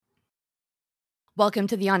Welcome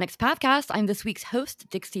to the Onyx Pathcast. I'm this week's host,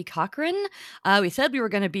 Dixie Cochran. We said we were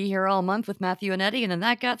going to be here all month with Matthew and Eddie, and then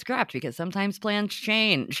that got scrapped because sometimes plans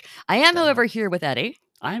change. I am, however, here with Eddie.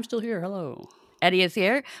 I am still here. Hello. Eddie is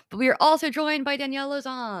here, but we are also joined by Danielle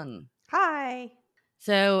Lozon. Hi.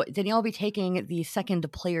 So Danielle will be taking the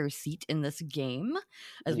second player seat in this game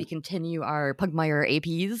as we continue our Pugmire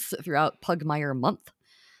APs throughout Pugmire month.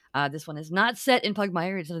 This one is not set in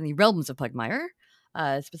Pugmire, it's in the realms of Pugmire,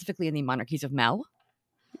 specifically in the monarchies of Mau.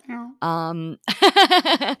 I'm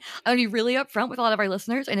gonna be really upfront with a lot of our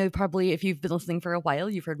listeners. I know probably if you've been listening for a while,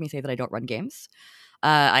 you've heard me say that I don't run games.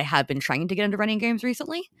 I have been trying to get into running games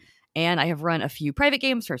recently, and I have run a few private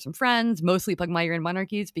games for some friends, mostly Pugmire and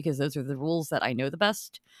Monarchies, because those are the rules that I know the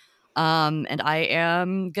best. And I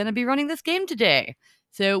am gonna be running this game today.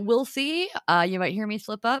 So we'll see. You might hear me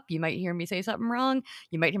slip up. You might hear me say something wrong.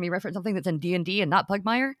 You might hear me reference something that's in D&D and not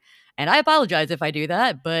Pugmire. And I apologize if I do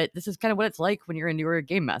that, but this is kind of what it's like when you're a newer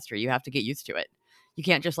game master. You have to get used to it. You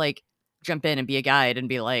can't just like jump in and be a guide and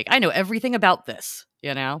be like, I know everything about this,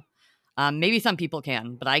 you know? Maybe some people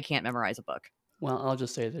can, but I can't memorize a book. Well, I'll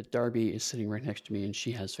just say that Darby is sitting right next to me and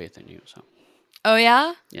she has faith in you. So, Oh,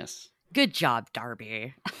 yeah? yes. Good job,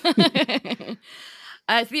 Darby.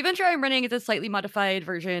 So the adventure I'm running is a slightly modified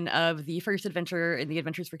version of the first adventure in the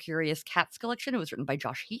Adventures for Curious Cats collection. It was written by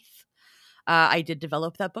Josh Heath. I did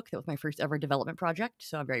develop that book. That was my first ever development project,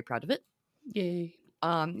 so I'm very proud of it. Yay.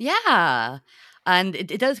 Yeah. And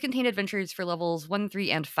it does contain adventures for levels 1, 3,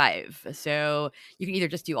 and 5. So you can either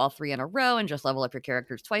just do all 3 in a row and just level up your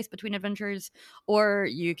characters twice between adventures, or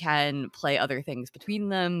you can play other things between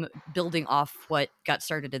them, building off what got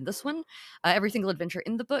started in this one. Every single adventure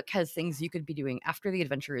in the book has things you could be doing after the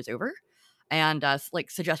adventure is over, and like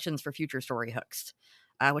suggestions for future story hooks,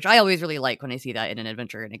 which I always really like when I see that in an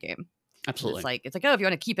adventure in a game. Absolutely. It's like, oh, if you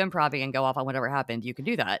want to keep improvising and go off on whatever happened, you can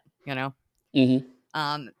do that, you know?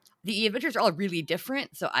 Mm-hmm. The adventures are all really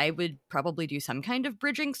different, so I would probably do some kind of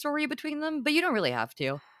bridging story between them, but you don't really have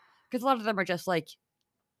to, because a lot of them are just like,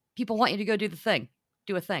 people want you to go do a thing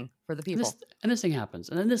for the people. And this thing happens,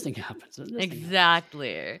 and then this thing happens. And this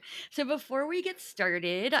Exactly. So before we get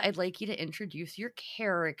started, I'd like you to introduce your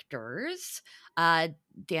characters.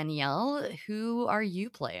 Danielle, who are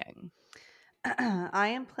you playing? I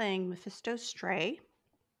am playing Mephisto Stray,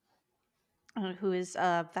 who is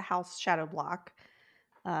of the House Shadow Block,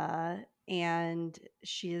 and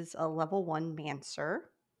she is a level 1 Mancer.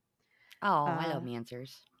 Oh, I love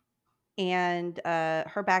Mancers. And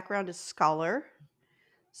her background is scholar.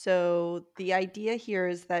 So the idea here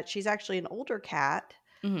is that she's actually an older cat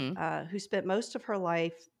who spent most of her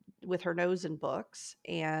life with her nose in books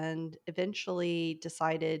and eventually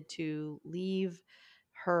decided to leave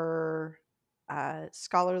her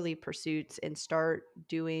scholarly pursuits and start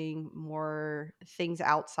doing more things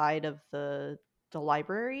outside of the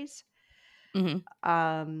libraries.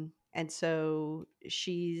 And so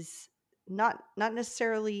she's not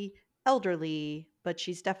necessarily elderly, but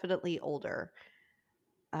she's definitely older.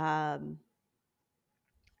 In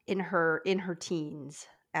her teens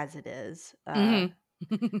as it is. And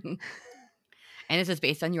this is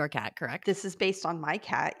based on your cat, correct? This is based on my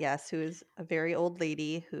cat, yes, who is a very old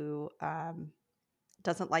lady who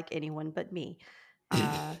doesn't like anyone but me.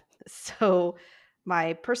 So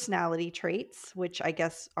my personality traits, which I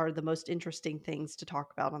guess are the most interesting things to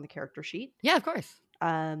talk about on the character sheet. Yeah, of course.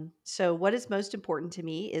 So what is most important to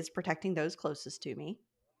me is protecting those closest to me.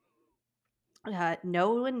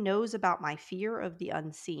 No one knows about my fear of the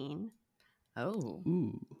unseen. Oh.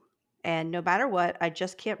 Ooh. And no matter what, I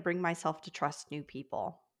just can't bring myself to trust new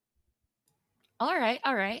people. All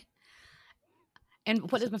right.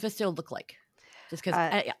 And what does Mephisto look like? Just because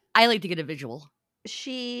I like to get a visual.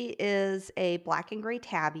 She is a black and gray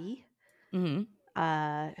tabby who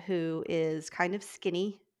is kind of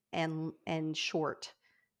skinny and short.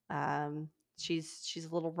 She's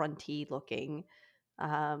a little runty looking,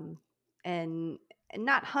 and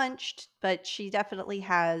not hunched, but she definitely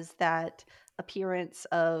has that appearance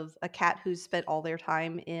of a cat who's spent all their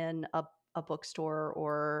time in a bookstore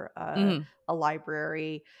or a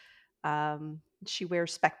library. She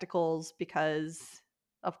wears spectacles because,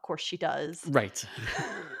 of course, she does. Right.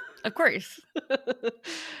 Of course.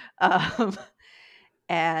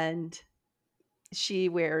 And she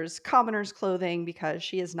wears commoner's clothing because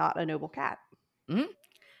she is not a noble cat.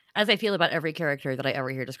 As I feel about every character that I ever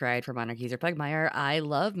hear described for Monarchies or Pugmire, I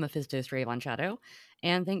love Mephisto Stray Von Shadow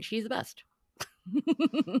and think she's the best.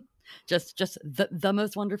 just the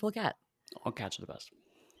most wonderful cat. All cats are the best.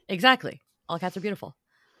 Exactly. All cats are beautiful.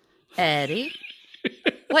 Eddie?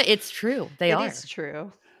 What? It's true. They are. It is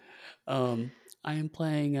true. I am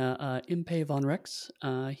playing Impe Von Rex.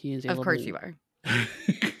 He is of course you are.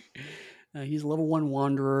 He's a level 1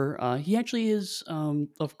 wanderer. He actually is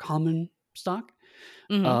of common stock.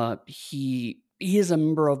 He is a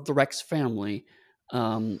member of the Rex family.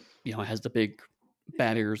 Has the big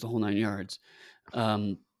bad ears, the whole 9 yards.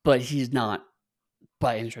 But he's not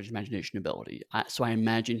by any stretch of imagination ability. So I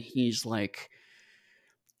imagine he's like,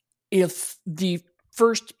 if the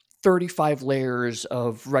first 35 layers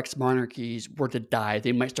of Rex monarchies were to die,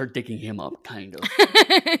 they might start digging him up, kind of.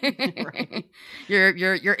 Right. You're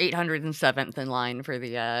 807th in line for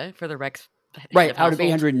the Rex. Right, out of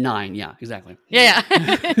 809. Yeah, exactly. Yeah.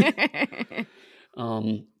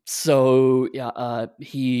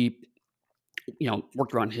 He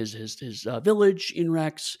worked around his village in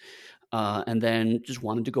Rex, and then just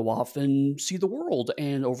wanted to go off and see the world.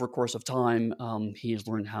 And over a course of time, he has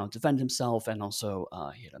learned how to defend himself, and also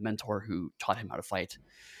he had a mentor who taught him how to fight.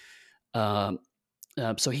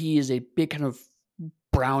 So he is a big kind of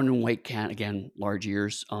brown and white cat, again, large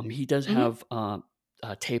ears. He does have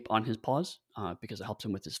tape on his paws because it helps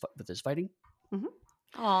him with his fighting.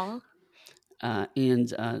 Aww. And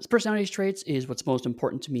his personality traits is what's most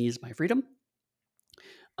important to me is my freedom.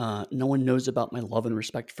 No one knows about my love and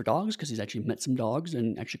respect for dogs because he's actually met some dogs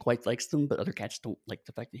and actually quite likes them, but other cats don't like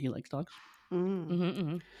the fact that he likes dogs.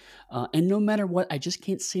 And no matter what, I just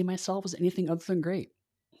can't see myself as anything other than great.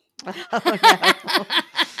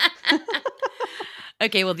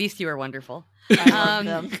 Okay, well, these two are wonderful. I love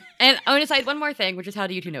them. And I want to decide one more thing, which is how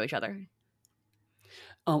do you two know each other?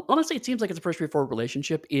 Honestly, it seems like it's a pretty straightforward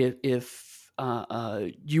relationship. If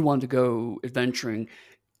you want to go adventuring,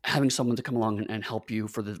 having someone to come along and help you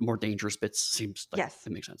for the more dangerous bits seems like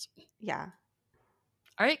it makes sense. Yeah.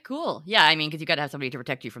 All right, cool. Yeah, I mean, because you got to have somebody to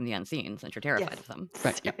protect you from the unseen since you're terrified of them.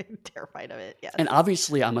 Right. Yeah. I'm terrified of it. Yes. And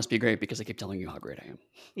obviously, I must be great because I keep telling you how great I am.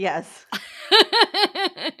 Yes.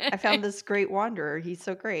 I found this great wanderer. He's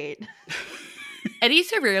so great. Eddie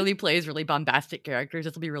so rarely plays really bombastic characters.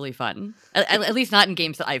 This will be really fun. At least not in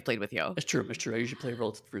games that I've played with you. It's true. I usually play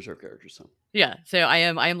relative reserve characters. So yeah. So I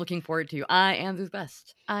am looking forward to. I am the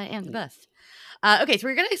best. I am the best. Okay, so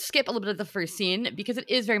we're going to skip a little bit of the first scene because it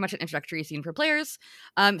is very much an introductory scene for players.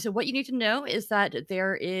 So what you need to know is that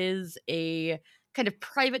there is a kind of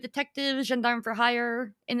private detective, gendarme for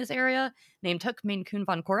hire in this area named Hook Main Coon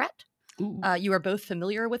von Korat. You are both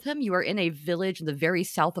familiar with him. You are in a village in the very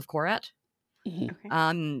south of Korat. Okay.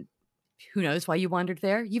 Who knows why you wandered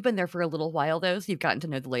there? You've been there for a little while, though, so you've gotten to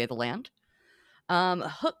know the lay of the land.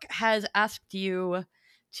 Hook has asked you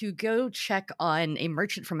to go check on a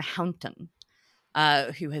merchant from Hounton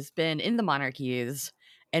who has been in the monarchies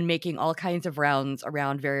and making all kinds of rounds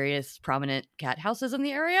around various prominent cat houses in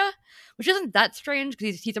the area, which isn't that strange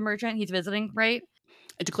because he's a merchant, he's visiting, right?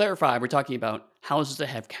 And to clarify, we're talking about houses that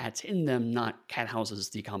have cats in them, not cat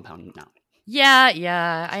houses, the compound now. Yeah.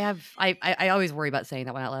 I always worry about saying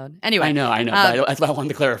that one out loud. Anyway. I know. But that's what I wanted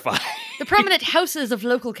to clarify. The prominent houses of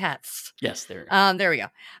local cats. Yes, there. There we go.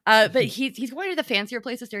 But he's going to the fancier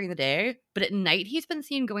places during the day, but at night he's been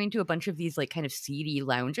seen going to a bunch of these like kind of seedy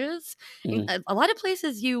lounges. A lot of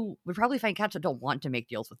places you would probably find cats that don't want to make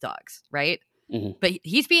deals with dogs, right? But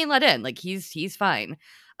he's being let in. Like he's fine.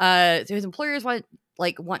 So his employers want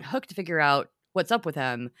Hook to figure out what's up with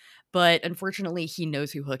him, but unfortunately he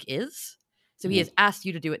knows who Hook is. So he has asked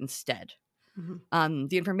you to do it instead. The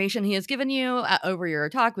information he has given you over your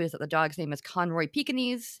talk was that the dog's name is Conroy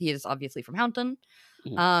Pekingese. He is obviously from Hounton.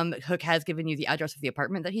 Hook has given you the address of the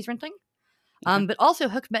apartment that he's renting. But also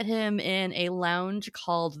Hook met him in a lounge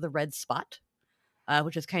called the Red Spot,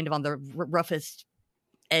 which is kind of on the roughest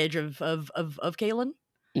edge of Kalen.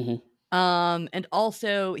 And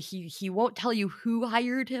also he won't tell you who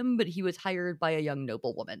hired him, but he was hired by a young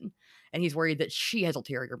noblewoman, and he's worried that she has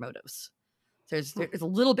ulterior motives. There's a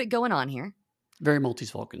little bit going on here. Very Maltese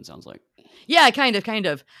Falcon sounds like. Yeah, kind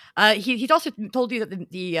of. He's also told you that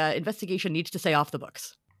the investigation needs to stay off the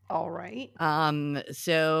books. All right.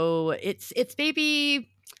 So it's maybe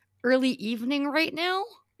early evening right now.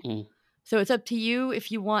 So it's up to you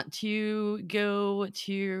if you want to go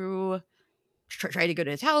to try to go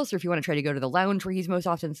to his house, or if you want to try to go to the lounge where he's most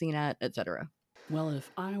often seen at, etc. Well, if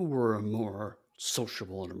I were more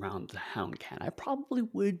sociable and around the hound cat, I probably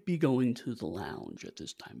would be going to the lounge at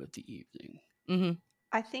this time of the evening.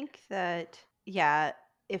 I think that,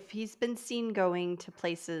 if he's been seen going to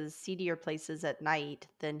seedier places at night,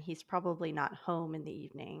 then he's probably not home in the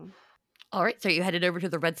evening. All right, so you headed over to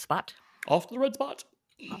the Red Spot. Off to the Red Spot.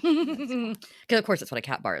 Because of course that's what a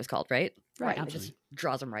cat bar is called, right? Right. It just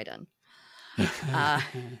draws them right in.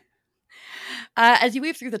 As you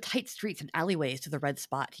weave through the tight streets and alleyways to the Red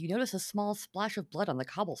Spot, you notice a small splash of blood on the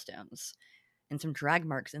cobblestones and some drag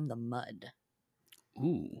marks in the mud.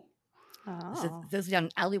 Ooh. Oh. This is down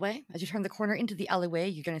an alleyway. As you turn the corner into the alleyway,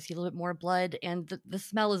 you're going to see a little bit more blood, and the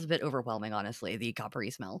smell is a bit overwhelming, honestly, the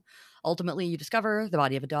coppery smell. Ultimately, you discover the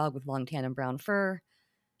body of a dog with long tan and brown fur.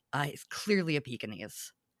 It's clearly a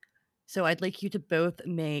Pekingese. So I'd like you to both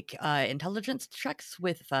make intelligence checks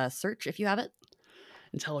with search, if you have it.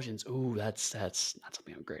 Intelligence. Ooh, that's not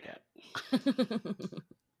something I'm great at.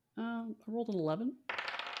 I rolled an 11.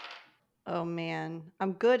 Oh man,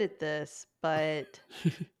 I'm good at this, but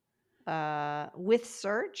with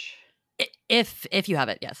search, If you have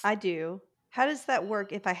it, yes. I do. How does that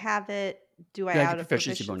work? If I have it, do I Yeah, add get a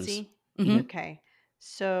proficiency bonus. proficiency? Mhm. Okay.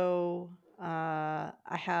 So I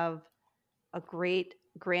have a great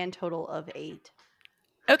grand total of 8.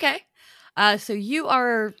 Okay. So you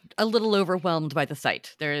are a little overwhelmed by the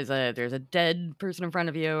sight. There's a dead person in front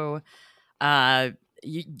of you.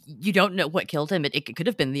 You don't know what killed him. It could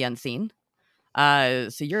have been the unseen. So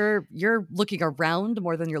you're looking around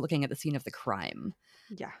more than you're looking at the scene of the crime.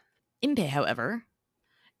 Yeah. Impe, however,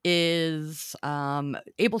 is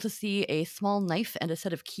able to see a small knife and a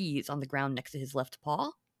set of keys on the ground next to his left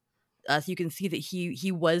paw. So you can see that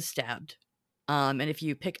he was stabbed. And if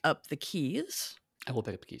you pick up the keys, I will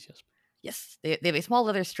pick up the keys, yes. yes, they have a small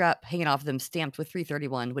leather strap hanging off them stamped with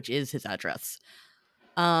 331, which is his address.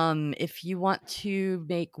 If you want to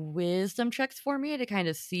make wisdom checks for me to kind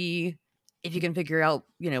of see if you can figure out,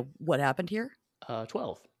 what happened here.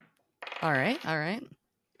 12. All right.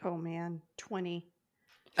 Oh man, 20.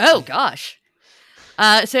 Oh gosh.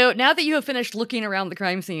 So now that you have finished looking around the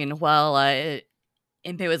crime scene while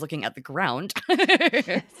Impe was looking at the ground,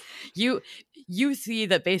 you see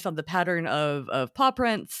that based on the pattern of paw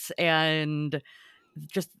prints and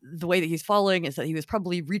just the way that he's falling is that he was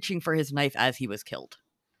probably reaching for his knife as he was killed.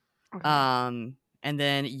 Okay. And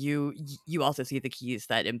then you also see the keys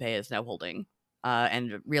that Impe is now holding,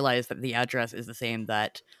 and realize that the address is the same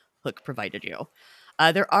that Hook provided you.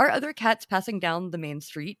 There are other cats passing down the main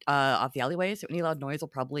street off the alleyway, so any loud noise will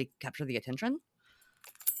probably capture the attention.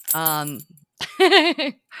 Are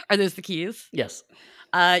those the keys? Yes.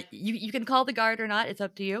 You can call the guard or not. It's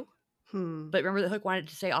up to you. But remember that Hook wanted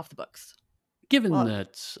to stay off the books. Given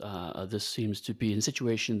that this seems to be in a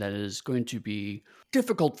situation that is going to be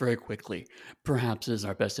difficult very quickly, perhaps it is in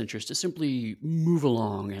our best interest to simply move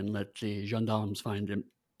along and let the gendarmes find him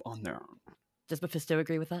on their own. Does Mephisto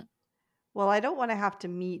agree with that? Well, I don't want to have to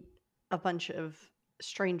meet a bunch of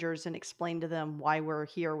strangers and explain to them why we're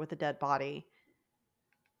here with a dead body.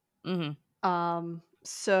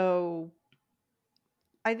 So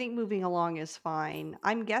I think moving along is fine.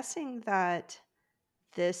 I'm guessing that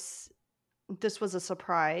this was a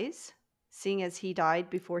surprise, seeing as he died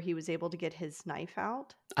before he was able to get his knife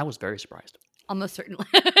out. I was very surprised. Almost certainly.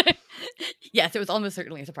 Yes, it was almost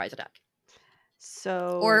certainly a surprise attack.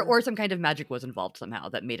 So or some kind of magic was involved somehow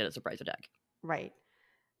that made it a surprise attack. Right.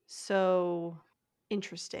 So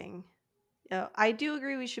interesting. I do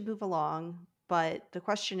agree we should move along, but the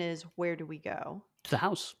question is, where do we go? To the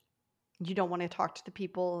house. You don't want to talk to the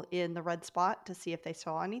people in the red spot to see if they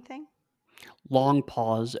saw anything? Long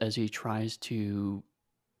pause as he tries to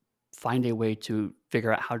find a way to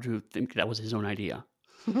figure out how to think that was his own idea.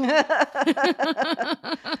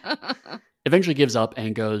 Eventually gives up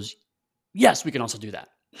and goes, yes, we can also do that.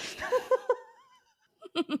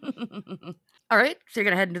 All right, so you're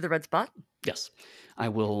going to head into the red spot? Yes. I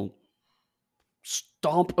will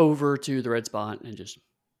stomp over to the red spot and just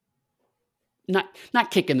not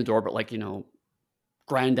kick in the door, but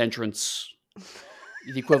grand entrance,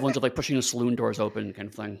 the equivalent of pushing a saloon doors open kind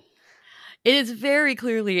of thing. It is very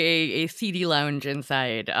clearly a seedy lounge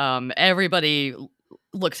inside. Everybody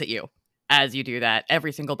looks at you as you do that.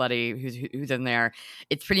 Every single buddy who's in there.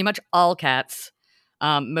 It's pretty much all cats.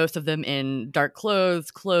 Most of them in dark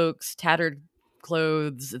clothes, cloaks, tattered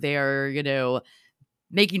clothes. They are,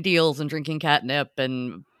 making deals and drinking catnip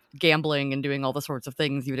and gambling and doing all the sorts of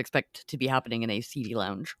things you would expect to be happening in a seedy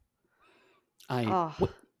lounge.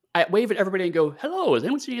 I wave at everybody and go, hello, has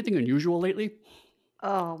anyone seen anything unusual lately?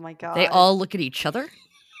 Oh my god. They all look at each other.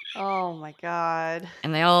 Oh my god.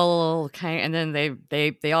 And they all and then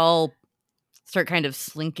they all start kind of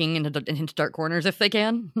slinking into dark corners if they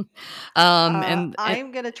can. And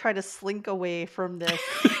I'm gonna try to slink away from this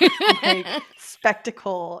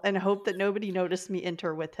spectacle and hope that nobody noticed me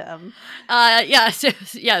enter with him.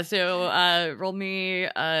 So roll me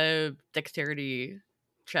a dexterity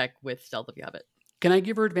check with stealth if you have it. Can I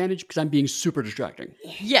give her advantage because I'm being super distracting?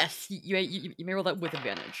 Yes, you may roll that with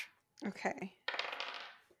advantage. Okay.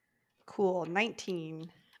 Cool.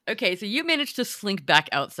 19. Okay, so you managed to slink back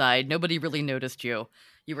outside. Nobody really noticed you.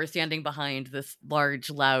 You were standing behind this large,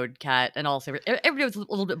 loud cat, and also everybody was a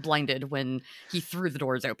little bit blinded when he threw the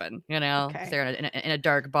doors open. You know, because Okay. they're in a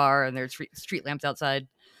dark bar and there's street lamps outside.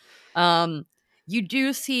 You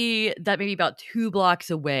do see that maybe about 2 blocks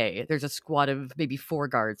away, there's a squad of maybe 4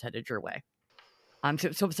 guards headed your way.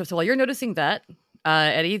 So while you're noticing that,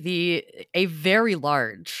 Eddie, a very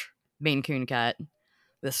large Maine Coon cat,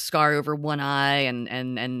 with a scar over one eye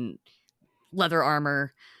and leather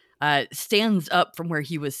armor, stands up from where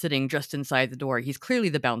he was sitting just inside the door. He's clearly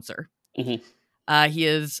the bouncer. Mm-hmm. He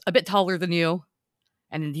is a bit taller than you,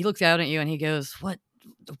 and he looks down at you and he goes, "What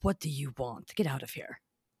do you want? Get out of here."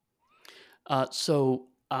 So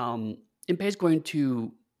Impei's going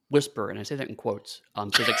to whisper, and I say that in quotes. So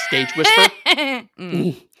it's like stage whisper.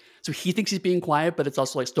 So he thinks he's being quiet, but it's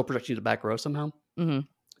also like still projecting the back row somehow. Mm-hmm.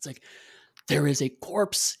 It's like, there is a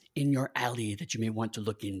corpse in your alley that you may want to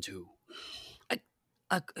look into.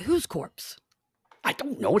 Whose corpse? I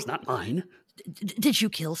don't know. It's not mine. Did you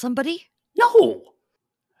kill somebody? No.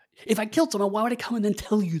 If I killed someone, why would I come and then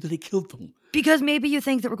tell you that I killed them? Because maybe you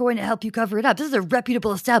think that we're going to help you cover it up. This is a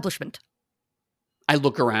reputable establishment. I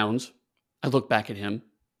look around. I look back at him.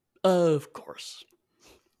 Of course.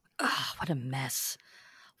 Ah, what a mess.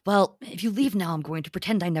 Well, if you leave now, I'm going to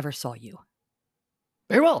pretend I never saw you.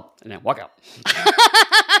 Very well. And then walk out.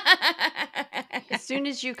 As soon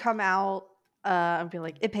as you come out, I'll be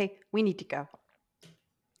like, Impei, we need to go.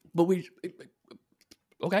 But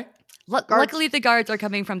okay. Luckily, the guards are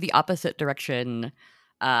coming from the opposite direction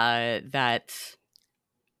that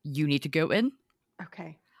you need to go in.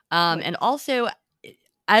 Okay. And also,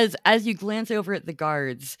 as you glance over at the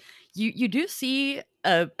guards, you do see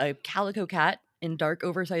a calico cat in dark,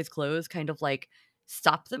 oversized clothes kind of like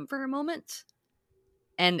stop them for a moment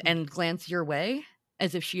and glance your way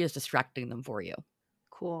as if she is distracting them for you.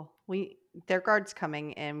 Cool. Their guards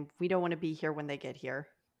coming, and we don't want to be here when they get here.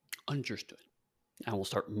 Understood. I will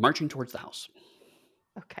start marching towards the house.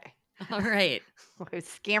 Okay. All right. I was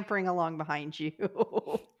scampering along behind you.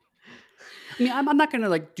 I mean, I'm not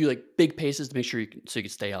gonna do big paces to make sure you can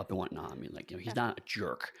stay up and whatnot. I mean, he's not a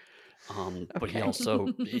jerk, but he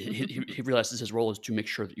also he realizes his role is to make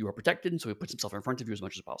sure that you are protected, and so he puts himself in front of you as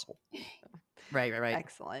much as possible. Right.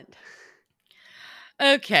 Excellent.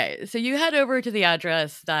 Okay, so you head over to the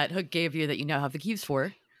address that Hook gave you that you now have the keys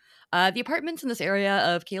for. The apartments in this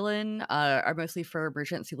area of Kalen are mostly for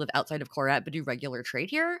merchants who live outside of Korat but do regular trade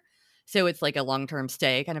here. So it's like a long-term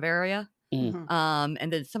stay kind of area. Mm.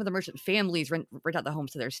 And then some of the merchant families rent out the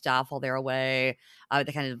homes to their staff while they're away.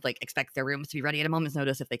 They kind of expect their rooms to be ready at a moment's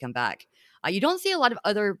notice if they come back. You don't see a lot of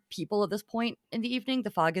other people at this point in the evening. The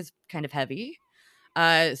fog is kind of heavy.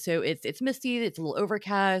 So it's misty. It's a little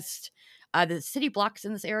overcast. The city blocks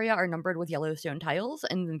in this area are numbered with yellow stone tiles,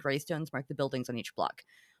 and then gray stones mark the buildings on each block.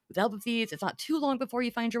 With the help of these, it's not too long before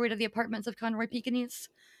you find your way to the apartments of Conroy Pekingese.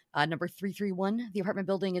 Number 331, the apartment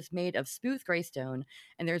building is made of smooth gray stone,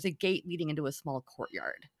 and there's a gate leading into a small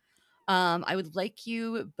courtyard. I would like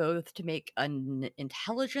you both to make an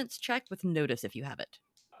intelligence check with notice if you have it.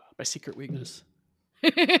 My secret weakness.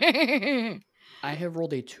 I have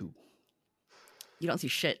rolled a 2. You don't see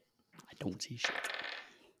shit. I don't see shit.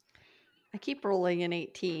 I keep rolling an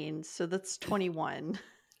 18, so that's 21.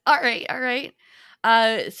 All right.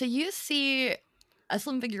 So you see a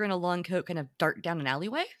slim figure in a long coat kind of dart down an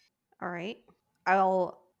alleyway. All right. I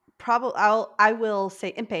will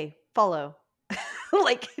say, Impei, follow.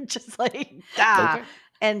 Okay.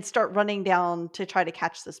 And start running down to try to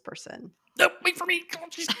catch this person. No, wait for me.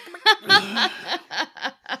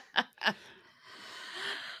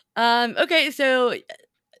 Okay, so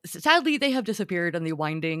sadly they have disappeared in the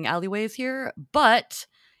winding alleyways here, but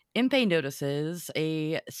Impei notices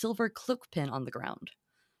a silver cloak pin on the ground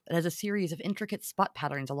that has a series of intricate spot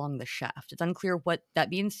patterns along the shaft. It's unclear what that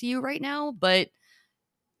means to you right now, but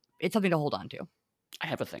it's something to hold on to. I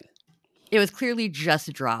have a thing. It was clearly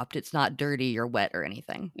just dropped. It's not dirty or wet or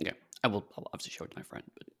anything. Okay. I'll obviously show it to my friend.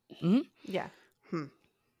 But Mm-hmm. Yeah.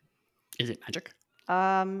 Is it magic?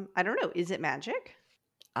 I don't know. Is it magic?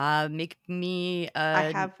 Make me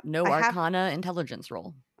Arcana intelligence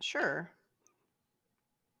roll. Sure.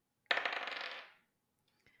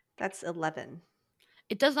 That's 11.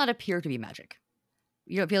 It does not appear to be magic.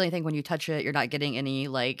 You don't feel anything when you touch it. You're not getting any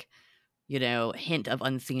hint of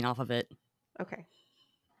unseen off of it. Okay.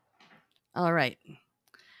 All right.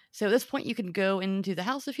 So at this point, you can go into the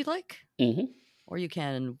house if you'd like. Mm-hmm. Or you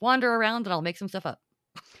can wander around and I'll make some stuff up.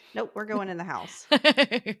 Nope, we're going in the house.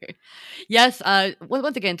 Yes,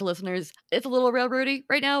 once again, to listeners, it's a little railroady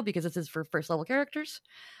right now because this is for first level characters.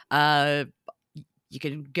 You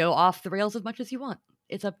can go off the rails as much as you want.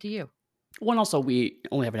 it's up to you. Well, and also we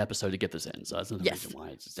only have an episode to get this in, so that's another Yes. reason why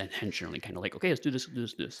it's intentionally kind of like, okay, let's do this, do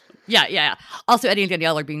this, do this. Yeah. Also, Eddie and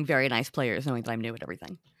Danielle are being very nice players, knowing that I'm new at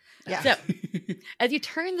everything. Yeah. So, as you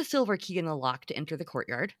turn the silver key in the lock to enter the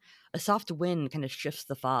courtyard, a soft wind kind of shifts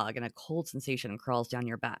the fog and a cold sensation crawls down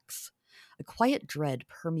your backs. A quiet dread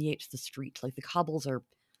permeates the street, like the cobbles are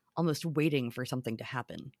almost waiting for something to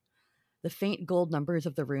happen. The faint gold numbers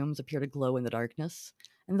of the rooms appear to glow in the darkness,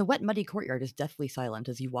 and the wet, muddy courtyard is deathly silent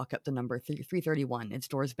as you walk up to number 331, its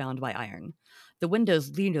doors bound by iron. The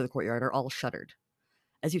windows leading to the courtyard are all shuttered.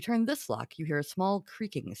 As you turn this lock, you hear a small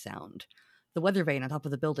creaking sound. The weather vane on top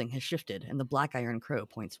of the building has shifted, and the black iron crow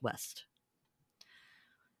points west.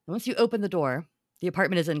 And once you open the door, the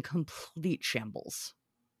apartment is in complete shambles.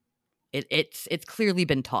 It's clearly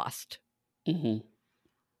been tossed.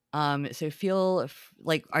 Mm-hmm. So feel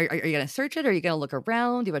like, are you going to search it? Or are you going to look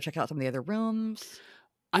around? Do you want to check out some of the other rooms?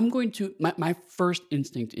 I'm going to, my first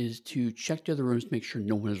instinct is to check the other rooms to make sure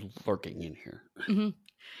no one is lurking in here. Mm-hmm.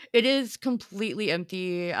 It is completely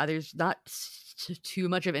empty. There's not too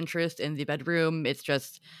much of interest in the bedroom. It's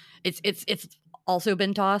just, it's also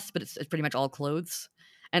been tossed, but it's pretty much all clothes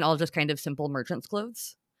and all just kind of simple merchant's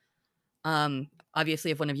clothes.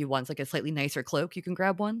 Obviously, if one of you wants like a slightly nicer cloak, you can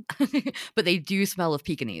grab one. But they do smell of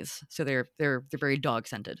Pekingese, so they're very dog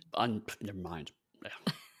scented. Never mind.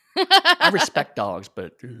 I respect dogs,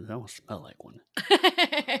 but I don't smell like one.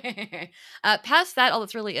 Past that, all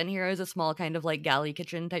that's really in here is a small kind of like galley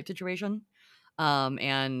kitchen type situation.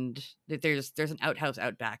 And there's an outhouse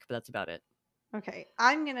out back, but that's about it. Okay,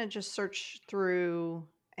 I'm gonna just search through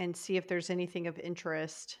and see if there's anything of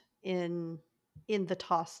interest in the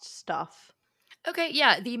tossed stuff. Okay,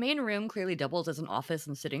 yeah, the main room clearly doubles as an office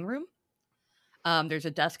and sitting room. There's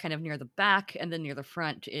a desk kind of near the back, and then near the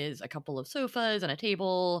front is a couple of sofas and a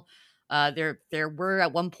table. There were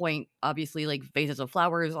at one point, obviously, like vases of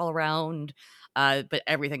flowers all around, but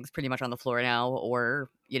everything's pretty much on the floor now, or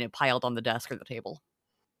piled on the desk or the table.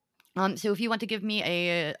 So if you want to give me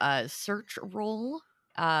a search roll,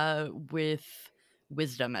 with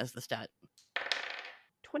wisdom as the stat.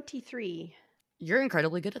 23. You're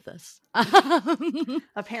incredibly good at this.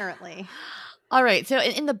 Apparently. All right, so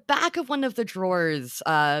in the back of one of the drawers,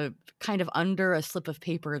 kind of under a slip of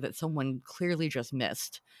paper that someone clearly just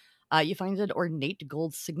missed, you find an ornate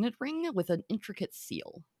gold signet ring with an intricate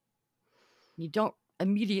seal. You don't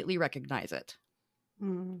immediately recognize it.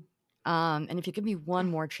 Mm. And if you give me one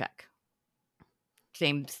more check.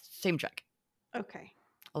 Same check. Okay.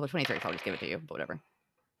 Although 23, I'll just give it to you, but whatever.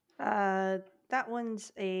 That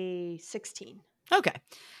one's a 16. Okay.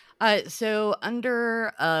 So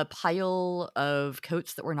under a pile of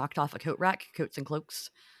coats that were knocked off a coat rack, coats and cloaks,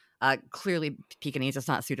 clearly Pekingese is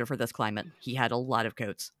not suited for this climate. He had a lot of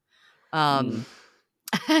coats.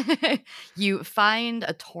 You find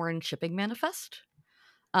a torn shipping manifest.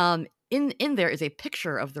 In there is a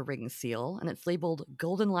picture of the ring seal, and it's labeled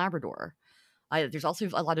Golden Labrador. There's also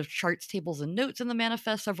a lot of charts, tables, and notes in the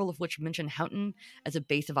manifest, several of which mention Houghton as a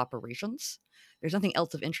base of operations. There's nothing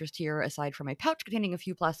else of interest here aside from a pouch containing a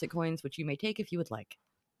few plastic coins, which you may take if you would like.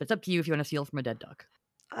 But it's up to you if you want to steal from a dead dog.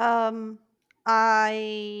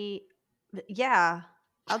 Yeah,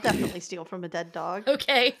 I'll definitely steal from a dead dog.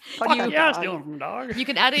 Okay. Stealing from a dog. You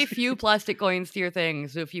can add a few plastic coins to your thing.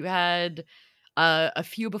 So if you had a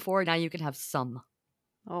few before, now you can have some.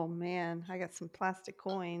 Oh man, I got some plastic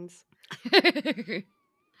coins. It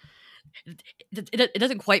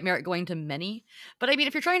doesn't quite merit going to many, but I mean,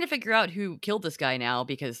 if you're trying to figure out who killed this guy now,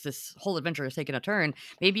 because this whole adventure has taken a turn,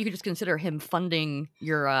 maybe you could just consider him funding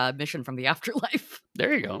your mission from the afterlife.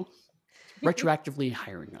 There you go. Retroactively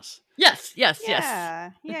hiring us. Yes.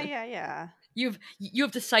 Yeah.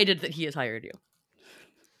 You've decided that he has hired you.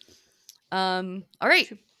 All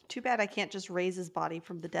right. Too bad I can't just raise his body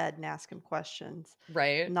from the dead and ask him questions.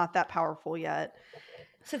 Right. Not that powerful yet.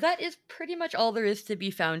 So that is pretty much all there is to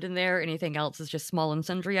be found in there. Anything else is just small and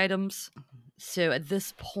sundry items. So at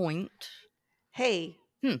this point... Hey,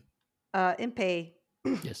 Impe.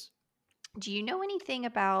 Yes. Do you know anything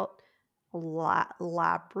about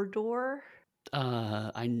Labrador?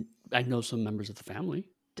 I know some members of the family.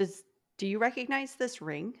 Do you recognize this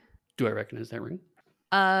ring? Do I recognize that ring?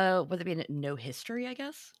 Would it be no history, I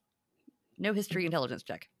guess? No history intelligence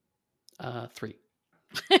check. 3.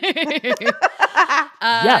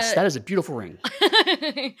 Yes, that is a beautiful ring.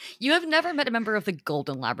 You have never met a member of the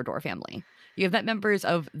Golden Labrador family. You have met members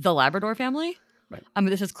of the Labrador family. Right.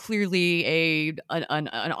 This is clearly an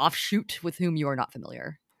offshoot with whom you are not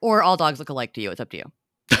familiar. Or all dogs look alike to you. It's up to you.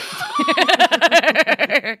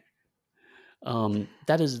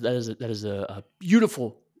 That is a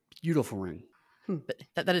beautiful, beautiful ring. But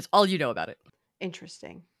that is all you know about it.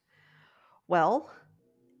 Interesting. Well,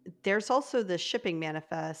 there's also the shipping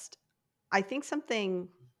manifest. I think something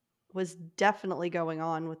was definitely going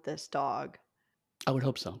on with this dog. I would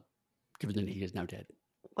hope so, given that he is now dead.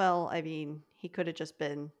 Well, I mean, he could have just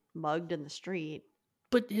been mugged in the street.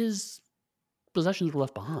 But his possessions were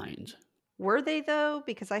left behind. Were they, though?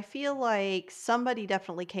 Because I feel like somebody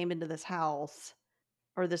definitely came into this house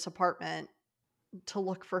or this apartment to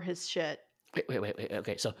look for his shit. Wait.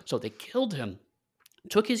 Okay, so they killed him,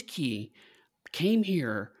 took his key, came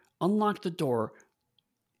here, unlocked the door,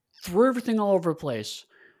 threw everything all over the place,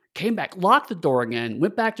 came back, locked the door again,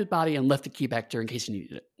 went back to the body, and left the key back there in case he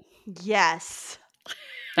needed it. Yes.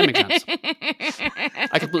 That makes sense.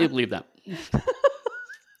 I completely believe that.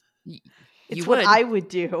 It's what I would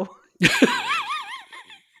do.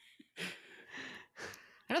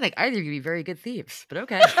 I don't think either of you would be very good thieves, but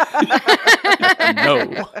okay.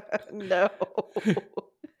 No.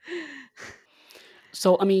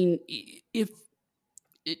 So, I mean,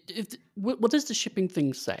 what does the shipping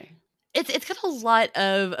thing say? It's got a lot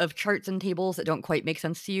of charts and tables that don't quite make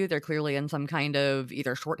sense to you. They're clearly in some kind of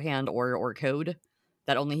either shorthand or code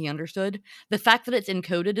that only he understood. The fact that it's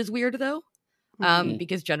encoded is weird, though,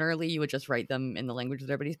 because generally you would just write them in the language that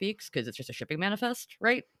everybody speaks because it's just a shipping manifest,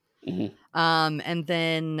 right? Mm-hmm. And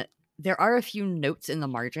then there are a few notes in the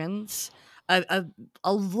margins, a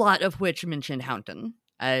lot of which mention Hounton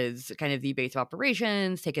as kind of the base of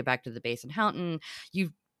operations, take it back to the base in Hounton.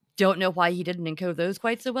 You don't know why he didn't encode those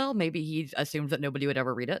quite so well. Maybe he assumed that nobody would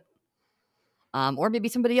ever read it. Or maybe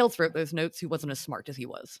somebody else wrote those notes who wasn't as smart as he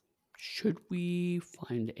was. Should we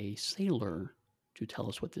find a sailor to tell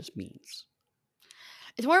us what this means?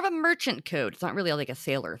 It's more of a merchant code. It's not really like a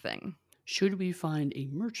sailor thing. Should we find a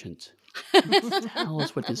merchant to tell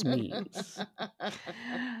us what this means?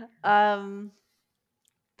 That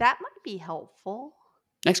might be helpful.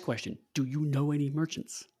 Next question. Do you know any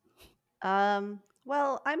merchants?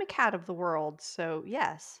 Well, I'm a cat of the world, so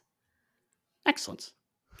yes. Excellent.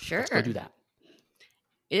 Sure. Let's go do that.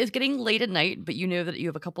 It is getting late at night, but you know that you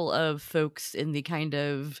have a couple of folks in the kind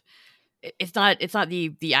of it's not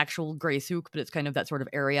the actual Grey Souk, but it's kind of that sort of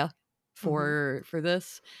area for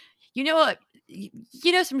this. You know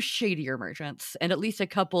some shadier merchants and at least a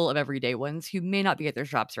couple of everyday ones who may not be at their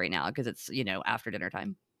shops right now because it's, after dinner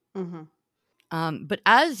time. Mm-hmm. But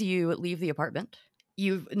as you leave the apartment,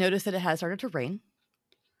 you notice that it has started to rain.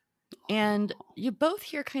 And you both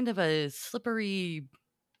hear kind of a slippery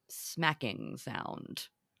smacking sound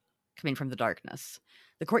coming from the darkness.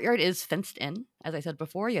 The courtyard is fenced in. As I said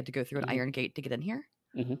before, you had to go through an iron gate to get in here.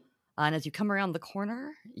 And as you come around the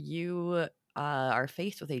corner, you are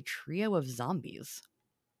faced with a trio of zombies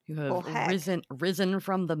who have risen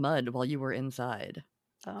from the mud while you were inside.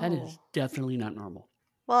 Oh. That is definitely not normal.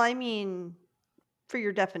 Well, I mean, for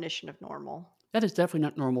your definition of normal. That is definitely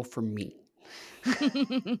not normal for me.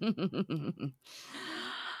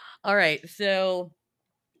 All right, so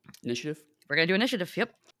Initiative? We're going to do initiative,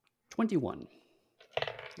 yep. 21.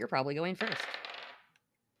 You're probably going first.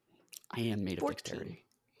 I am made of 14. dexterity.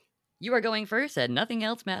 You are going first, and nothing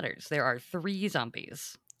else matters. There are 3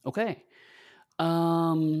 zombies. Okay. At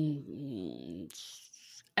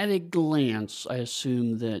a glance, I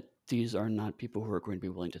assume that these are not people who are going to be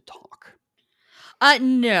willing to talk.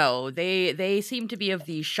 No, they seem to be of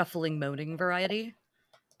the shuffling, moaning variety,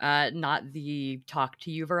 not the talk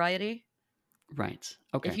to you variety. Right.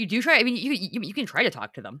 Okay. If you do try, I mean, you can try to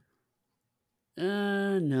talk to them.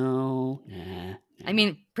 No. Nah. I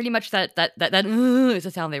mean, pretty much that is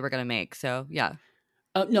the sound they were gonna make. So yeah.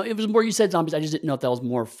 No, it was more you said zombies. I just didn't know if that was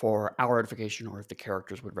more for our edification or if the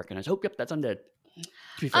characters would recognize. Oh, yep, that's undead.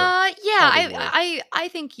 To be fair, I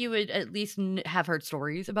think you would at least have heard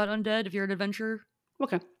stories about undead if you're an adventurer.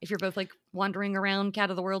 Okay. If you're both like wandering around, cat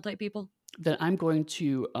of the world type people. Then I'm going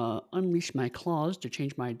to unleash my claws to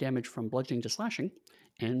change my damage from bludgeoning to slashing,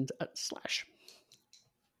 and slash.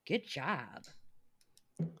 Good job.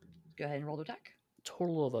 Go ahead and roll to attack.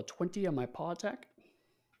 Total of a 20 on my paw attack.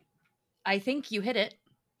 I think you hit it.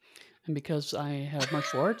 And because I have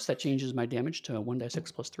martial arts, that changes my damage to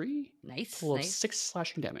 1d6 plus 3. Nice. Total of 6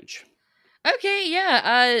 slashing damage. Okay,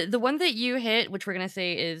 yeah. The one that you hit, which we're going to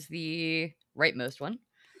say is the rightmost one.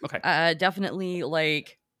 Okay. Definitely,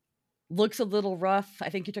 looks a little rough. I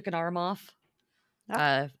think you took an arm off.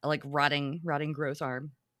 Like rotting gross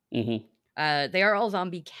arm. Mm-hmm. They are all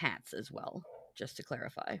zombie cats as well, just to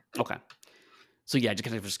clarify. Okay. So yeah, just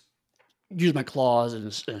kind of just use my claws and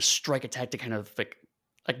a strike attack to kind of like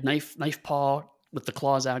knife paw with the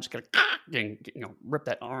claws out, just kind of rip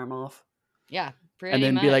that arm off. Yeah, pretty and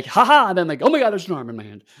then much. Be like, haha, and then like, oh my god, there's an arm in my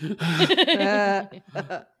hand.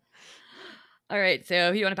 All right, so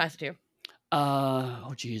who do you want to pass it to?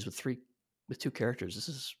 Geez, with 2 characters, this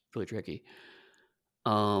is really tricky.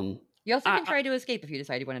 You also can try to escape if you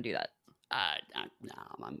decide you want to do that. No,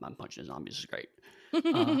 I'm punching zombies. This is great.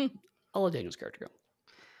 I'll let Daniel's character go.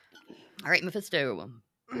 All right, Mephisto.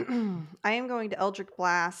 I am going to Eldritch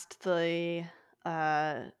Blast the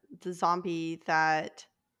zombie that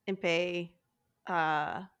Impe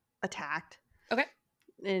attacked. Okay.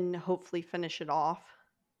 And hopefully finish it off.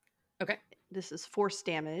 Okay. This is force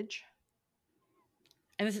damage.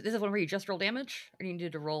 And this is one where you just roll damage, or do you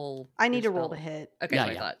need to roll? I need to roll to hit. Okay, Yeah,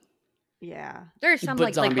 so I thought. Yeah. There's some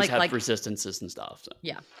but zombies have like resistances and stuff. So.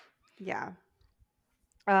 Yeah. Yeah.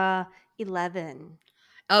 11.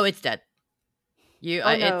 Oh, it's dead.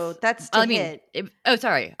 No, that's to hit.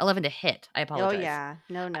 Sorry, 11 to hit. I apologize. Oh yeah,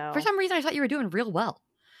 no. For some reason, I thought you were doing real well.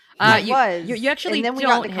 You was. You actually and then we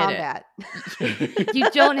don't got to hit combat. it.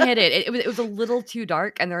 You don't hit it. It was a little too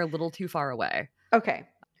dark, and they're a little too far away. Okay.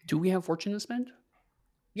 Do we have fortune to spend?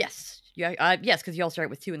 Yes. Yeah. Yes, because you all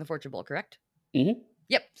start with 2 in the fortune bowl, correct? Mm-hmm.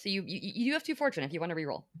 Yep. So you do have 2 fortune if you want to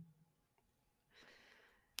reroll.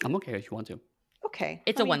 I'm okay if you want to. Okay.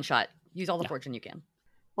 It's a one shot. Use all the fortune you can.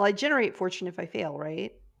 Well, I generate fortune if I fail,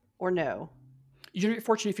 right? Or no? You generate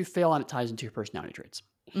fortune if you fail and it ties into your personality traits.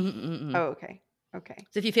 Oh, okay. Okay.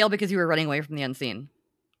 So if you fail because you were running away from the unseen,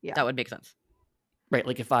 yeah, that would make sense. Right.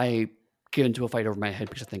 Like if I get into a fight over my head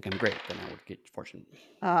because I think I'm great, then I would get fortune.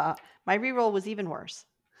 My reroll was even worse.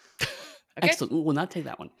 Okay. Excellent. We'll not take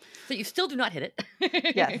that one. So you still do not hit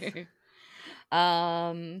it. Yes.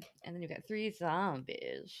 And then you've got 3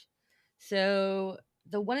 zombies. So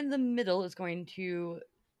the one in the middle is going to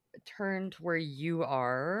turn to where you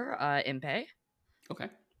are, Impe. Okay.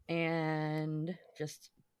 And just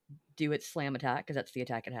do its slam attack, because that's the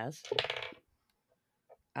attack it has.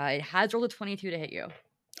 It has rolled a 22 to hit you.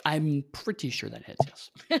 I'm pretty sure that hits,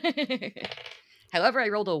 yes. However, I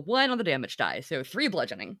rolled a 1 on the damage die, so 3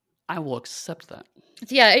 bludgeoning. I will accept that.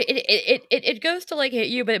 So yeah, it goes to like hit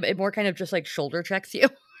you, but it more kind of just like shoulder checks you.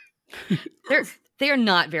 They are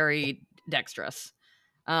not very dexterous,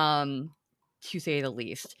 to say the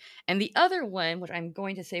least. And the other one, which I'm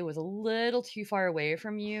going to say was a little too far away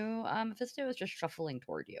from you, Mephisto, is just shuffling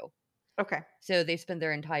toward you. Okay. So they spend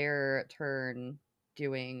their entire turn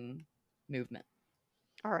doing movement.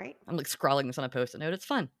 All right. I'm like scrawling this on a post-it note. It's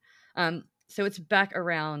fun. So it's back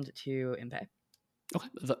around to Impe. Okay.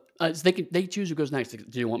 So they choose who goes next.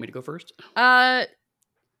 Do you want me to go first? I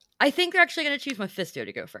think they're actually going to choose Mephisto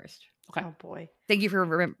to go first. Okay. Oh boy. Thank you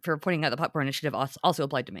for pointing out the popcorn initiative also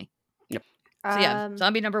applied to me. Yep. So yeah,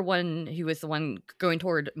 zombie number 1, who was the one going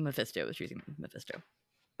toward Mephisto, is choosing Mephisto.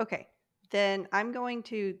 Okay. Then I'm going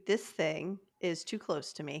to. This thing is too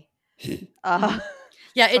close to me. Yeah,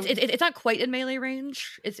 it's not quite in melee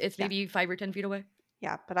range. It's maybe 5 or 10 feet away.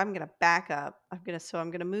 Yeah, but I'm gonna back up. I'm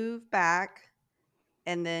gonna move back,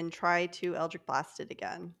 and then try to Eldritch Blast it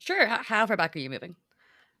again. Sure. How far back are you moving?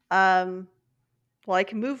 Well, I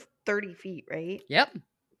can move 30 feet, right? Yep.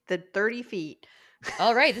 The 30 feet.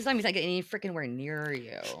 All right. This time he's not getting any freaking where near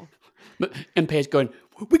you. And Paige going,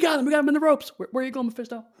 we got him in the ropes. Where are you going,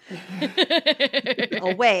 Mephisto?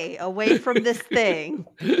 away from this thing.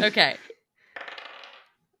 Okay.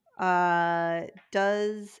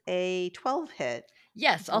 Does a 12 hit?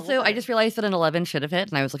 Yes. Also, I just realized that an 11 should have hit,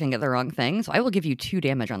 and I was looking at the wrong thing. So I will give you 2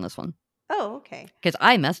 damage on this one. Oh, okay. Because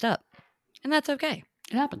I messed up. And that's okay.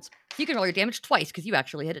 It happens. You can roll your damage twice, because you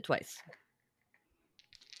actually hit it twice.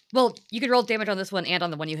 Well, you can roll damage on this one and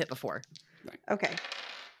on the one you hit before. Right. Okay.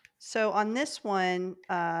 So on this one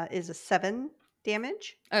is a 7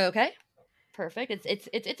 damage. Oh, okay. Perfect.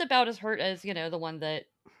 It's about as hurt as, the one that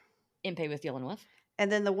Impe was dealing with.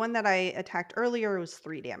 And then the one that I attacked earlier was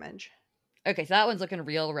 3 damage. Okay, so that one's looking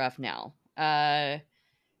real rough now.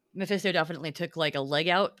 Mephisto definitely took like a leg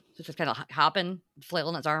out, so just kind of hopping,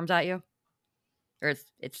 flailing its arms at you. Or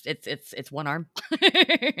it's one arm.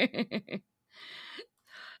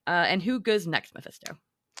 And who goes next, Mephisto?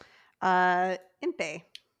 Impe.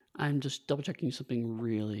 I'm just double checking something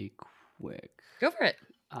really quick. Go for it.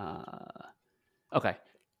 Okay.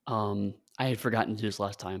 I had forgotten to do this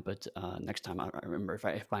last time, but next time I remember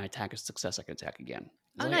if my attack is success, I can attack again.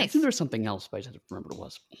 Oh, nice. I think there's something else, but I just had to remember what it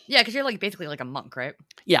was. Yeah, because you're like basically like a monk, right?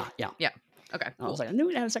 Yeah. Okay. Cool. I was like, I knew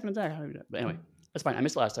it had a second attack. But anyway, that's fine. I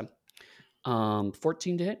missed it last time.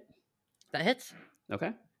 14 to hit. That hits.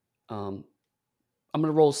 Okay. I'm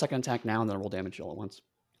gonna roll a second attack now, and then I'll roll damage all at once.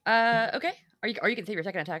 Okay. Or you can save your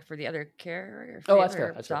second attack for the other character. Oh, that's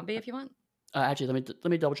fair. That's zombie fair. if you want. Actually,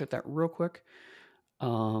 let me double check that real quick.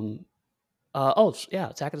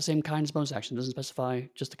 Attack of the same kind as bonus action. Doesn't specify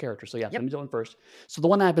just the character. So yeah, Let me do one first. So the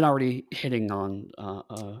one I've been already hitting on.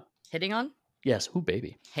 Hitting on? Yes. Ooh,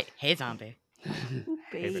 baby. Hey, zombie. Ooh,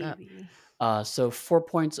 What's up? baby. So 4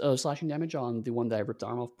 points of slashing damage on the one that I ripped the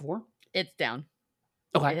arm off before. It's down.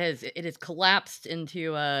 Okay. It has collapsed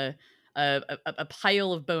into a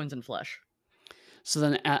pile of bones and flesh. So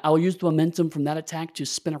then I'll use the momentum from that attack to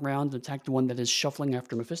spin around and attack the one that is shuffling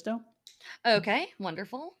after Mephisto. Okay,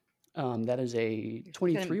 wonderful. That is a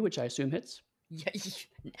 23, which I assume hits.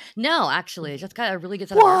 No, actually, it just got a really good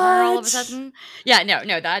set of armor all of a sudden. Yeah,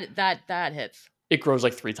 no, that hits. It grows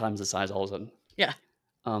like 3 times the size all of a sudden. Yeah.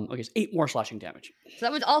 Okay, so 8 more slashing damage. So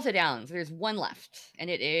that one's also down. So there's one left, and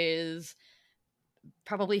it is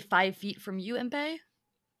probably 5 feet from you, Mpe.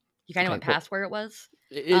 You kind of went past where it was.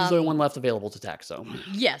 It is the only one left available to attack, so.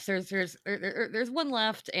 Yes, there's one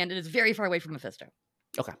left, and it is very far away from Mephisto.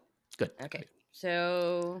 Okay, good. Okay,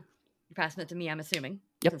 so you're passing it to me, I'm assuming.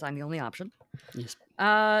 Yep. Since I'm the only option. Yes.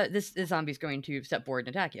 This zombie's going to step forward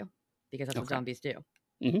and attack you, because that's what zombies do.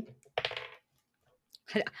 Mm-hmm.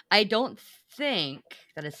 I don't think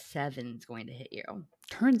that a 7 is going to hit you.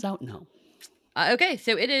 Turns out, no. Okay,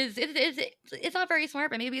 so it's not very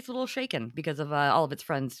smart, but maybe it's a little shaken because of all of its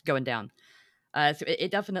friends going down. So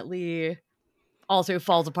it definitely also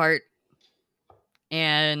falls apart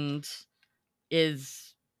and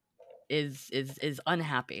is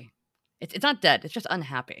unhappy. It's not dead. It's just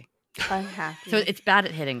unhappy. Unhappy. So it's bad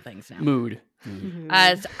at hitting things now. Mood. So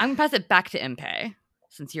I'm gonna pass it back to Mpe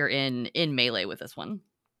since you're in melee with this one.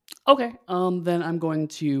 Okay. Then I'm going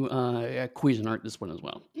to Cuisinart this one as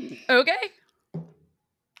well. Okay.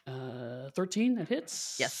 13, that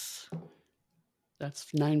hits. Yes. That's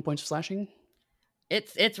 9 points of slashing.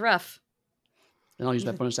 It's rough. And I'll use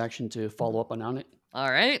my bonus action to follow up on it. All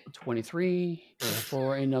right. 23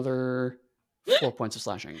 for another 4 points of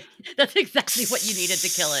slashing. That's exactly what you needed to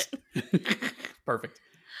kill it. Perfect.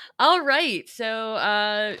 All right. So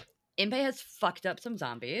Mpe has fucked up some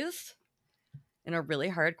zombies in a really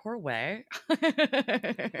hardcore way.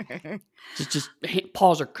 just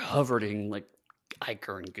paws are covered in like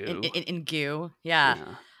ichor and goo. In goo. Yeah.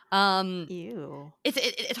 Ew.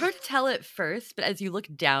 It's hard to tell at first, but as you look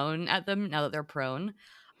down at them now that they're prone,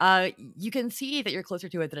 you can see that you're closer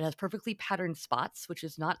to it, that it has perfectly patterned spots, which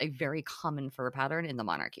is not a very common fur pattern in the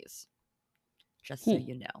monarchies. Just so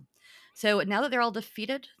you know. So now that they're all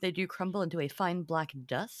defeated, they do crumble into a fine black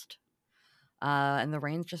dust. And the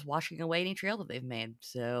rain's just washing away any trail that they've made.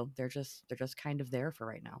 So they're just kind of there for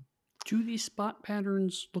right now. Do these spot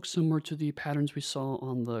patterns look similar to the patterns we saw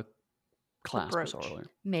on the clasp we saw earlier?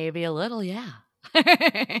 Maybe a little, yeah.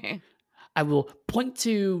 I will point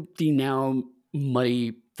to the now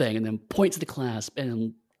muddy thing and then point to the clasp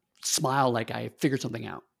and smile like I figured something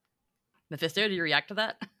out. Mephisto, do you react to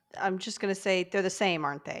that? I'm just going to say they're the same,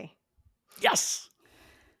 aren't they? Yes!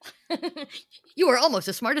 You are almost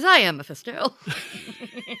as smart as I am, Mephisto.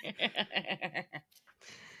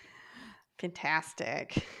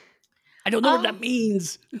 Fantastic. I don't know what that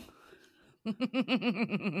means.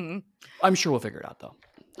 I'm sure we'll figure it out, though.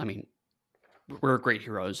 I mean, we're great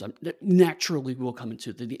heroes. Naturally, we'll come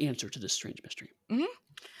into the answer to this strange mystery. Mm-hmm.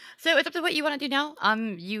 So it's up to what you want to do now.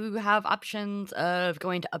 You have options of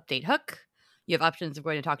going to update Hook. You have options of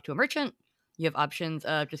going to talk to a merchant. You have options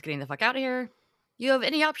of just getting the fuck out of here. You have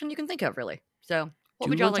any option you can think of, really. So what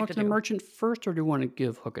would y'all like to do? Do you want to talk to the merchant first, or do you want to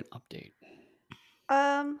give Hook an update?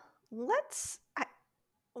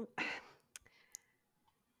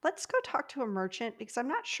 Let's go talk to a merchant, because I'm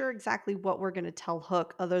not sure exactly what we're going to tell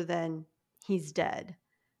Hook other than he's dead,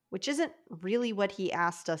 which isn't really what he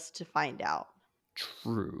asked us to find out.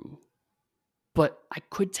 True. But I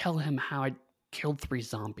could tell him how I killed 3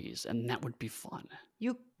 zombies, and that would be fun.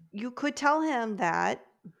 You could tell him that,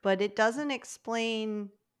 but it doesn't explain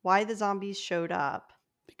why the zombies showed up.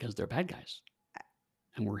 Because they're bad guys.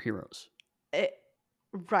 And we're heroes.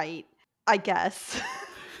 Right, I guess.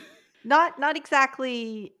 Not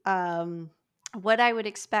exactly what I would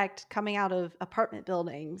expect coming out of apartment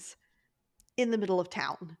buildings in the middle of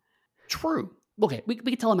town. True. Okay, we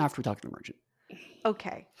can tell him after we talk to the merchant.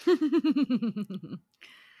 Okay.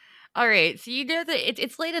 All right, so you know that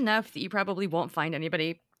it's late enough that you probably won't find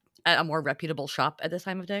anybody at a more reputable shop at this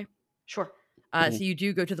time of day. Sure. So you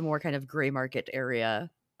do go to the more kind of gray market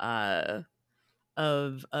area of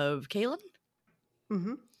Kalen.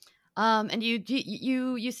 Mm-hmm. And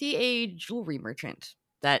you see a jewelry merchant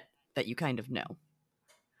that you kind of know.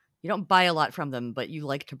 You don't buy a lot from them, but you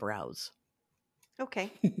like to browse.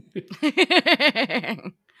 Okay. So you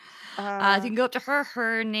can go up to her.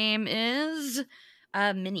 Her name is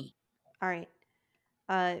Minnie. All right.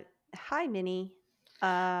 Hi, Minnie.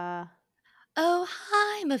 Oh,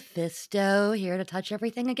 hi, Mephisto. Here to touch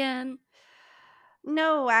everything again?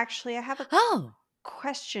 No, actually, I have a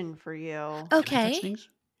question for you. Okay.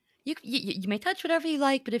 You may touch whatever you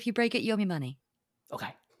like, but if you break it, you owe me money.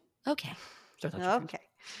 Okay. Okay. Start touching things. Okay.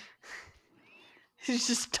 He's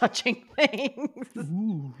just touching things.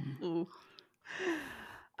 Ooh. Ooh.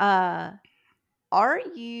 Are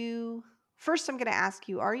you... First, I'm going to ask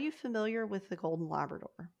you, are you familiar with the Golden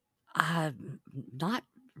Labrador? Not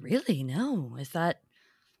really, no. Is that...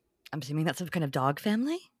 I'm assuming that's some kind of dog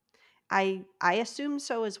family? I assume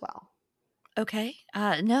so as well. Okay.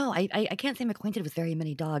 No, I can't say I'm acquainted with very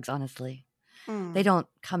many dogs, honestly. They don't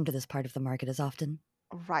come to this part of the market as often.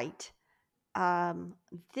 Right. I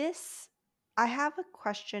have a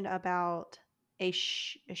question about a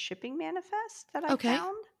shipping manifest that I Okay.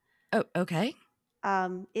 found. Oh, okay.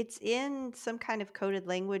 It's in some kind of coded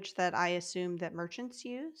language that I assume that merchants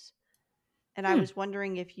use. And I was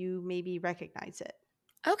wondering if you maybe recognize it.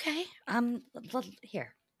 Okay.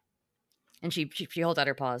 Here. And she holds out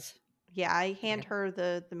her paws. Yeah, I hand her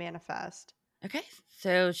the manifest. Okay.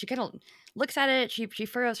 So she kind of looks at it. She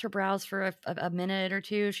furrows her brows for a minute or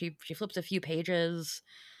two. She flips a few pages,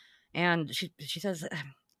 and she says,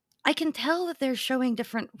 "I can tell that they're showing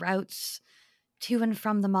different routes to and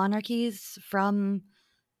from the monarchies from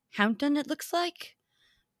Hounton, it looks like,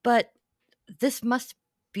 but this must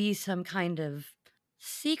be some kind of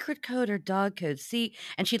secret code or dog code. See,"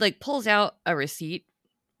 and she like pulls out a receipt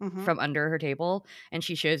from under her table, and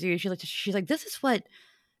she shows you. She's like, "This is what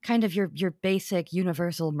kind of your basic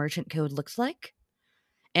universal merchant code looks like."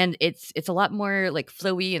 And it's a lot more like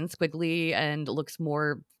flowy and squiggly and looks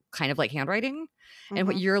more kind of like handwriting. And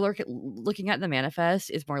what you're looking at in the manifest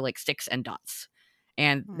is more like sticks and dots.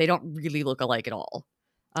 And they don't really look alike at all.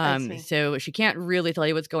 So she can't really tell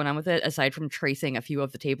you what's going on with it aside from tracing a few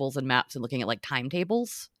of the tables and maps and looking at like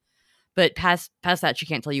timetables. But past that, she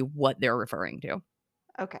can't tell you what they're referring to.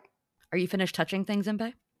 Okay. Are you finished touching things,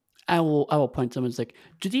 Mpe? I will point to them and say,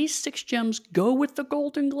 do these 6 gems go with the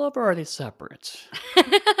golden glove or are they separate?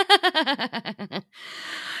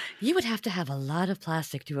 You would have to have a lot of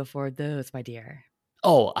plastic to afford those, my dear.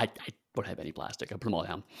 Oh, I don't have any plastic. I put them all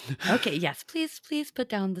down. Okay, yes. Please put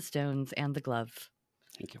down the stones and the glove.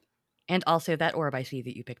 Thank you. And also that orb I see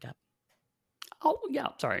that you picked up. Oh, yeah.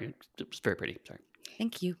 Sorry. It was very pretty. Sorry.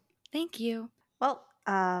 Thank you. Thank you. Well,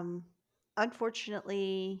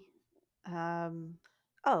 unfortunately, do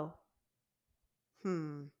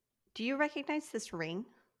you recognize this ring?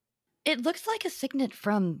 It looks like a signet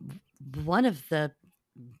from one of the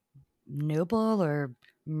noble or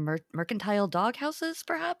mercantile dog houses,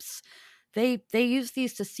 perhaps. They use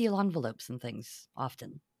these to seal envelopes and things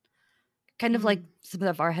often. Kind of like some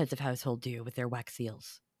of our heads of household do with their wax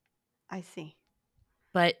seals. I see.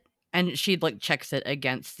 And she like checks it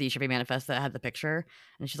against the shipping manifest that had the picture,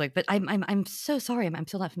 and she's like, "But I'm so sorry. I'm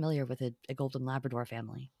still not familiar with a Golden Labrador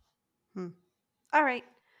family." All right.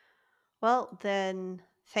 Well, then,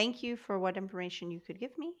 thank you for what information you could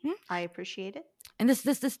give me. I appreciate it. And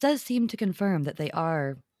this does seem to confirm that they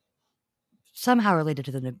are somehow related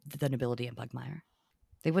to the nobility in Pugmire.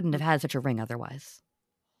 They wouldn't have had such a ring otherwise,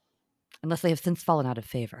 unless they have since fallen out of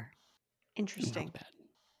favor. Interesting.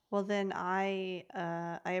 Well, then I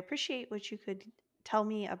appreciate what you could tell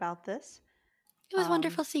me about this. It was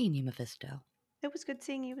wonderful seeing you, Mephisto. It was good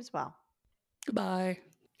seeing you as well. Goodbye.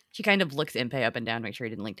 She kind of looks Mpe up and down to make sure he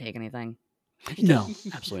didn't like take anything. No,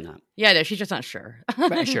 absolutely not. Yeah, no, she's just not sure.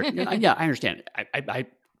 Right, sure. Yeah, I understand. I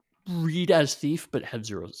read as thief, but have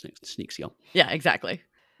 0 sneak skill. Yeah, exactly.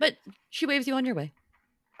 But she waves you on your way.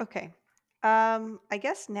 Okay. I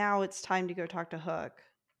guess now it's time to go talk to Hook.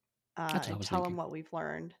 That's what I and was tell him thinking. what we've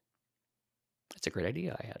learned. That's a great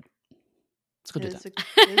idea I had. Let's go do that.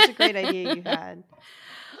 It is a great idea you had.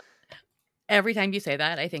 Every time you say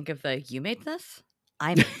that, I think of the "you made this,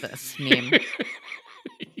 I made this" meme.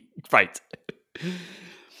 Right. All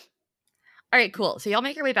right, cool. So y'all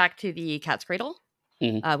make your way back to the Cat's Cradle,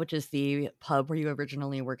 which is the pub where you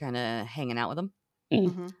originally were kind of hanging out with them.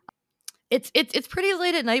 Mm-hmm. It's pretty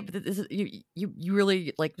late at night, but this is, you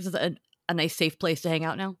really like, this is a nice safe place to hang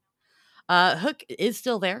out now. Hook is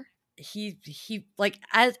still there. He like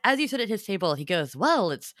as you sit at his table, he goes, "Well,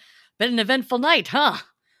 it's been an eventful night, huh?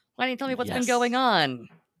 Why don't you tell me what's been going on?"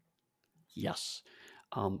 Yes.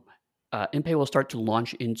 Mpe will start to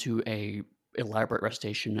launch into a elaborate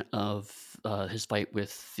recitation of his fight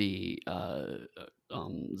with the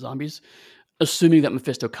zombies, assuming that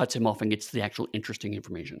Mephisto cuts him off and gets the actual interesting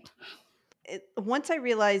information. Once I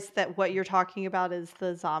realize that what you're talking about is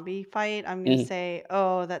the zombie fight, I'm going to say,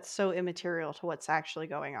 "Oh, that's so immaterial to what's actually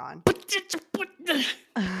going on."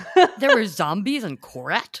 There were zombies in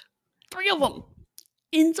Korat? 3 of them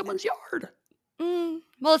in someone's yard.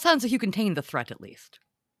 Well, it sounds like you contained the threat at least.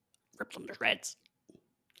 Rip them to shreds.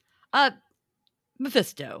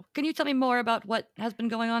 Mephisto, can you tell me more about what has been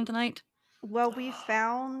going on tonight? Well, we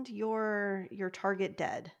found your target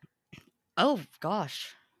dead. Oh,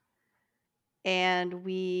 gosh. And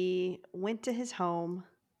we went to his home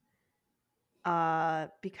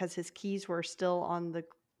because his keys were still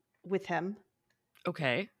with him.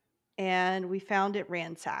 Okay. And we found it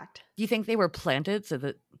ransacked. Do you think they were planted so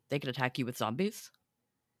that they could attack you with zombies?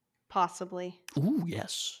 Possibly. Ooh,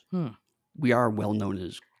 yes. We are well known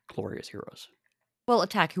as glorious heroes. Well,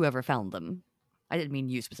 attack whoever found them. I didn't mean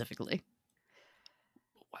you specifically.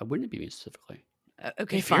 Why wouldn't it be me specifically?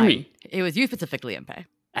 Okay, Hey, fear fine. me. It was you specifically, MP.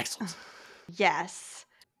 Excellent. Yes.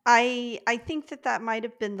 I think that might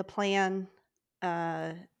have been the plan.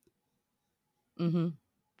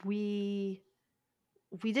 We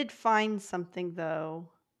did find something, though,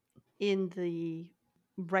 in the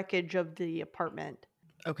wreckage of the apartment.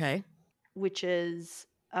 Okay. Which is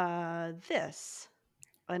this.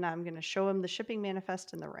 And I'm going to show him the shipping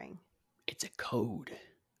manifest in the ring. It's a code.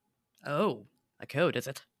 Oh, a code, is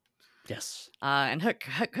it? Yes. And Hook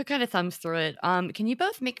kind of thumbs through it. Can you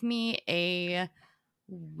both make me a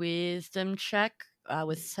wisdom check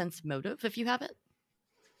with sense motive if you have it?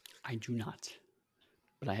 I do not.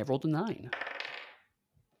 But I have rolled a 9.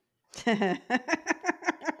 Let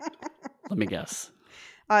me guess.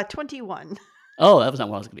 21. Oh, that was not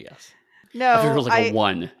what I was going to guess. No, I figured it was like a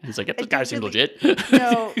 1. And it's like, this guy seems legit.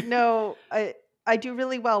 No. I do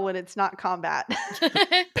really well when it's not combat.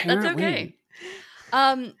 That's okay.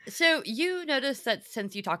 So you notice that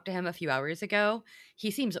since you talked to him a few hours ago, he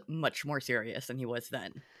seems much more serious than he was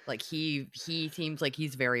then. Like he seems like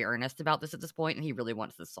he's very earnest about this at this point, and he really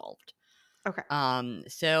wants this solved. Okay.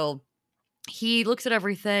 So he looks at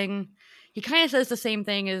everything. He kind of says the same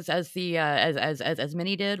thing as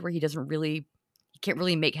Minnie did, where he can't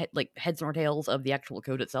really make heads nor tails of the actual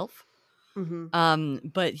code itself. Mm-hmm.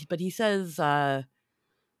 But he says,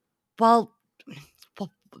 well,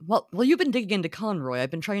 you've been digging into Conroy.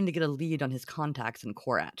 I've been trying to get a lead on his contacts in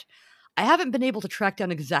Korat. I haven't been able to track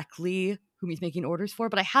down exactly whom he's making orders for,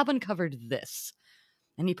 but I have uncovered this.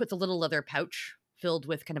 And he puts a little leather pouch filled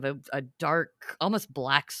with kind of a dark, almost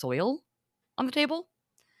black soil on the table.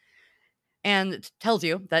 And it tells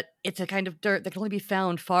you that it's a kind of dirt that can only be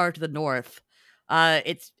found far to the north.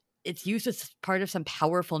 It's used as part of some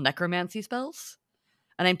powerful necromancy spells.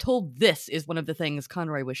 And I'm told this is one of the things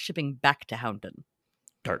Conroy was shipping back to Houndon.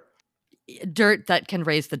 Dirt that can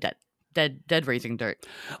raise the dead. Dead raising dirt.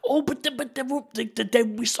 Oh, but the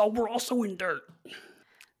dead we saw were also in dirt.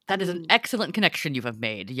 That is an excellent connection you have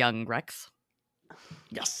made, young Rex.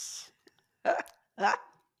 Yes.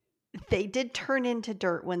 They did turn into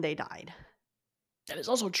dirt when they died. That is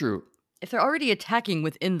also true. If they're already attacking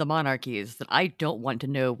within the monarchies, then I don't want to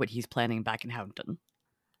know what he's planning back in Houndon.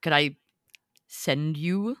 Could I send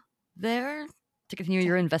you there to continue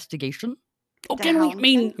your investigation? Oh, can we? I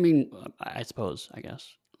mean, I suppose.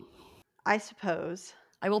 I suppose.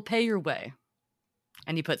 I will pay your way.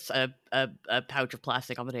 And he puts a pouch of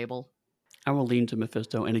plastic on the table. I will lean to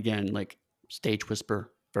Mephisto and again, stage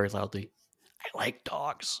whisper very loudly, I like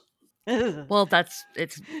dogs. Well,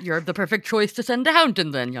 you're the perfect choice to send to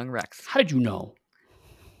Houndon then, young Rex. How did you know?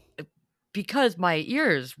 Because my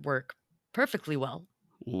ears work perfectly well.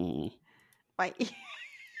 Aren't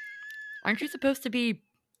you supposed to be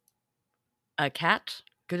a cat?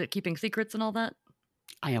 Good at keeping secrets and all that?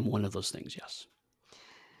 I am one of those things, yes.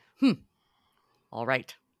 All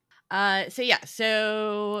right.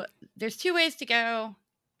 So there's 2 ways to go.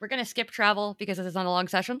 We're going to skip travel because this is not a long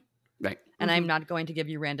session. Right. And I'm not going to give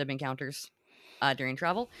you random encounters during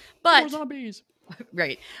travel. But more zombies.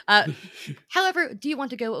 Right. However, do you want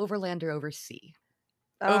to go overland or oversea?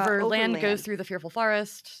 Overland goes through the Fearful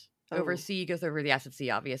Forest. Oversea goes over the Acid Sea,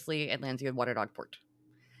 obviously, and lands you in Waterdog Port.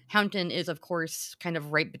 Houndon is, of course, kind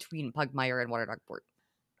of right between Pugmire and Waterdog Port.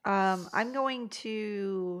 I'm going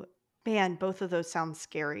to... Man, both of those sound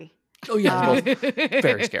scary. Oh, yeah, both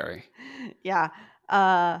very scary. Yeah.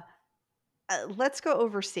 Let's go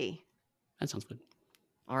oversea. That sounds good.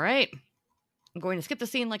 All right. I'm going to skip the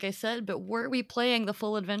scene, like I said, but were we playing the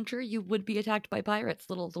full adventure, you would be attacked by pirates,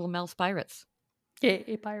 little mouse pirates.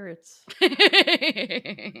 Yay, pirates.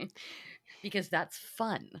 Because that's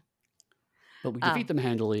fun. But we defeat them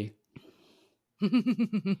handily.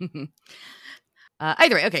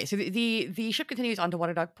 Either way, okay, so the ship continues on to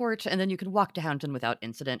Waterdog Port, and then you can walk to Houndon without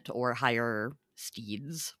incident or hire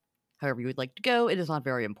steeds. However you would like to go, it is not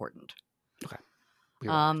very important. Okay.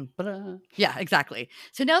 Yeah, exactly.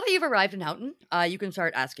 So now that you've arrived in Houndon, you can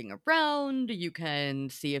start asking around. You can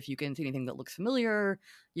see if you can see anything that looks familiar.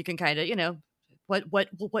 You can kind of,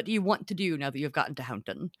 what do you want to do now that you've gotten to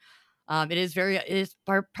Houndon? It is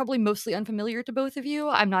probably mostly unfamiliar to both of you.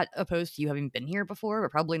 I'm not opposed to you having been here before,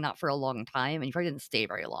 but probably not for a long time, and you probably didn't stay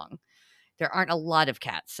very long. There aren't a lot of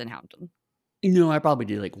cats in Houndton. I probably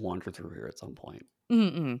did like wander through here at some point.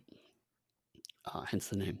 Mm-mm. Hence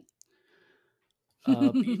the name.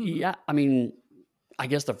 Yeah, I mean, I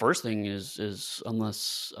guess the first thing is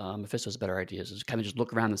unless Mephisto has better ideas, is kind of just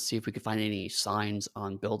look around and see if we can find any signs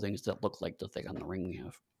on buildings that look like the thing on the ring we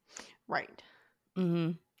have. Right.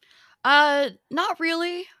 Mm-hmm. Not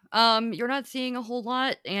really. You're not seeing a whole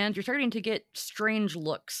lot, and you're starting to get strange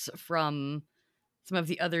looks from some of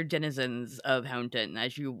the other denizens of Houndton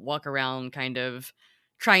as you walk around, kind of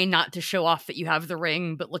trying not to show off that you have the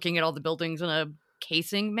ring, but looking at all the buildings in a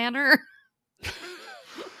casing manner.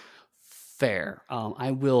 Fair.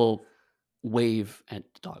 I will wave at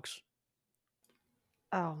the dogs.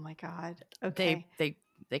 Oh my god. Okay. They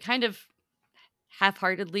kind of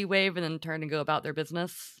half-heartedly wave and then turn and go about their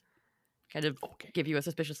business. Kind of give you a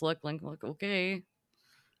suspicious look, like, okay.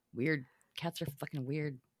 Weird. Cats are fucking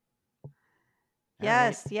weird.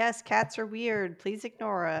 Yes, yes, cats are weird. Please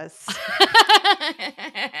ignore us.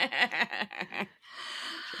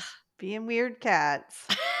 Just being weird cats.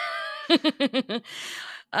 Yeah,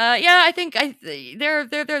 I think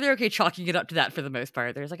they're okay chalking it up to that for the most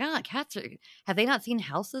part. There's like, cats are. Have they not seen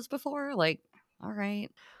houses before? Like, all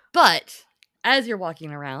right. But as you're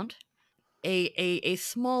walking around, a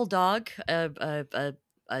small dog, a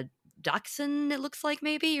dachshund, it looks like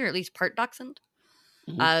maybe, or at least part dachshund,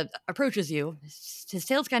 approaches you. His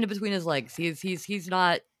tail's kind of between his legs. He's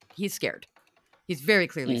not. He's scared. He's very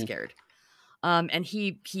clearly scared. And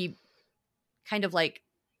he kind of like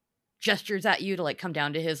gestures at you to like come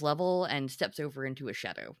down to his level and steps over into a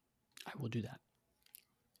shadow. I will do that.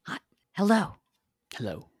 Hi. Hello.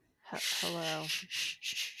 Hello. Hello.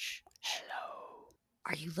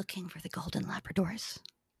 Are you looking for the golden Labradors?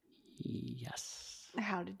 Yes.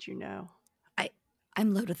 How did you know?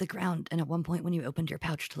 I'm low to the ground, and at one point when you opened your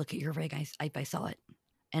pouch to look at your rig, I saw it.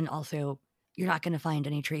 And also, you're not going to find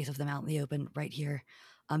any trace of them out in the open right here.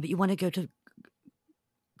 But you want to go to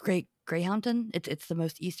Greyhoundton? It's the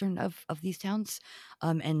most eastern of these towns.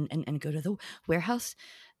 And go to the warehouse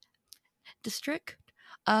district.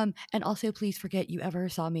 And also, please forget you ever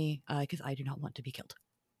saw me, because I do not want to be killed.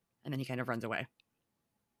 And then he kind of runs away.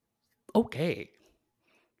 Okay.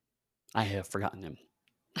 I have forgotten him.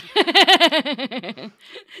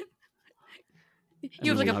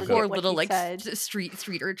 You have like a poor little like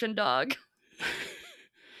street urchin dog.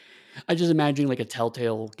 I just imagine like a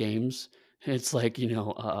Telltale Games. It's like,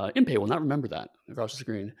 Impey will not remember that across the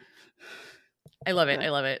screen. I love it. I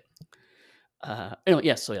love it. Anyway,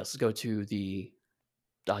 yes. So let's go to the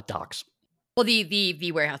docks. Well,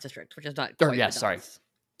 the warehouse district, which is not. Sorry.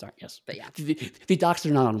 Yes. But yeah, the docks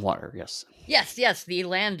are not on water. Yes. Yes. The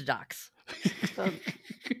land docks.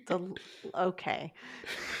 Okay.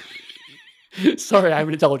 Sorry, I have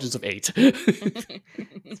an intelligence of 8.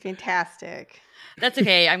 It's fantastic. That's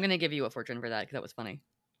okay. I'm gonna give you a fortune for that because that was funny.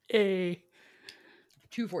 Hey.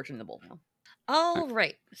 2 fortunable now. All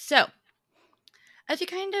right. So, as you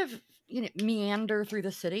kind of meander through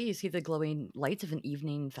the city, you see the glowing lights of an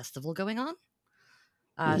evening festival going on.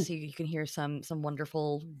 So you can hear some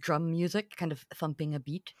wonderful drum music kind of thumping a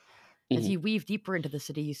beat. As you weave deeper into the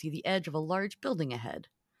city, you see the edge of a large building ahead.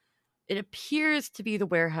 It appears to be the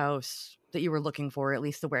warehouse that you were looking for, at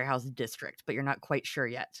least the warehouse district, but you're not quite sure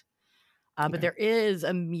yet. But there is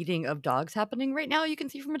a meeting of dogs happening right now, you can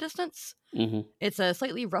see from a distance. It's a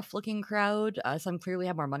slightly rough-looking crowd. Some clearly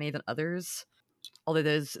have more money than others. Although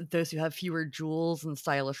those who have fewer jewels and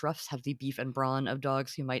stylish roughs have the beef and brawn of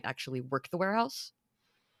dogs who might actually work the warehouse.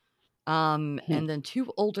 And then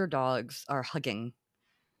 2 older dogs are hugging.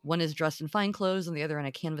 One is dressed in fine clothes and the other in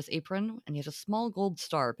a canvas apron, and he has a small gold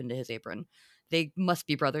star pinned to his apron. They must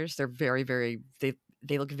be brothers. They're very, very,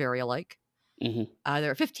 they look very alike. There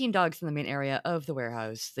are 15 dogs in the main area of the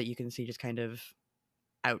warehouse that you can see just kind of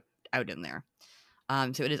out in there.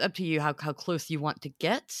 So it is up to you how close you want to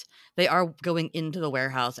get. They are going into the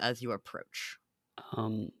warehouse as you approach.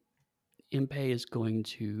 Impey is going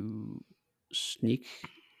to sneak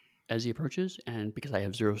as he approaches, and because I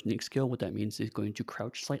have 0 sneak skill, what that means is he's going to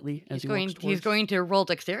crouch slightly as he walks towards. He's going to roll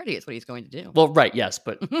dexterity. Is what he's going to do. Well, right, yes,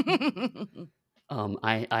 but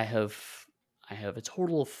I have a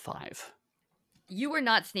total of 5. You are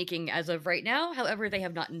not sneaking as of right now. However, they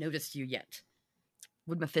have not noticed you yet.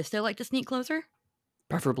 Would Mephisto like to sneak closer?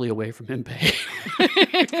 Preferably away from Impey.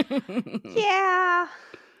 Yeah.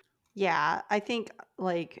 I think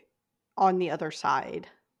like on the other side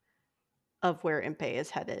of where Impey is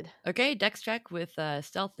headed. Okay, dex check with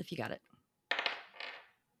stealth if you got it.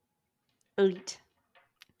 8.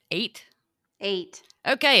 8? 8.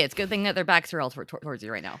 Okay, it's a good thing that their backs are all towards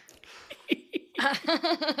you right now.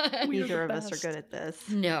 Neither of us are good at this.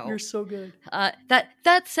 No. You're so good.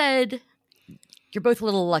 That said, you're both a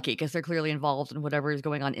little lucky because they're clearly involved in whatever is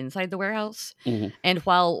going on inside the warehouse. Mm-hmm. And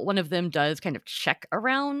while one of them does kind of check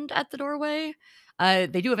around at the doorway,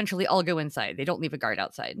 they do eventually all go inside. They don't leave a guard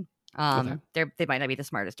outside. They might not be the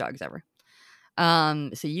smartest dogs ever.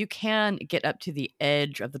 So you can get up to the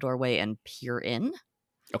edge of the doorway and peer in.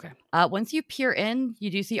 Okay. Once you peer in, you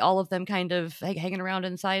do see all of them kind of hanging around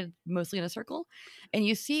inside, mostly in a circle. And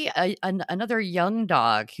you see another young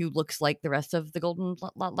dog who looks like the rest of the Golden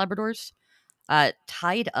Labradors,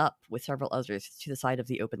 tied up with several others to the side of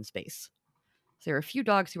the open space. So there are a few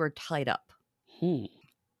dogs who are tied up.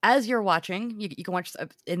 As you're watching, you can watch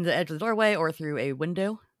in the edge of the doorway or through a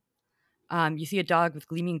window. You see a dog with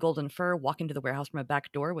gleaming golden fur walk into the warehouse from a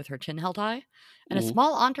back door with her chin held high, and a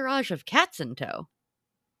small entourage of cats in tow.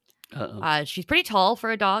 She's pretty tall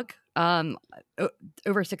for a dog,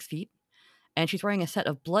 over 6 feet, and she's wearing a set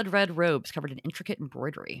of blood red robes covered in intricate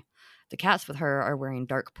embroidery. The cats with her are wearing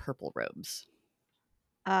dark purple robes.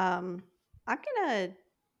 I'm gonna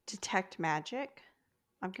detect magic.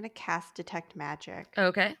 I'm gonna cast detect magic.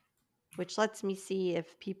 Okay. Which lets me see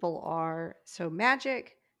if people are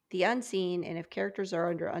magic, the unseen, and if characters are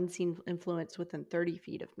under unseen influence within 30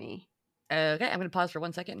 feet of me. Okay, I'm gonna pause for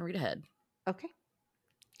 1 second and read ahead.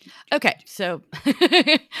 Okay, so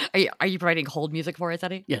are you providing hold music for us,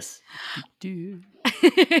 Eddie? Yes. Do.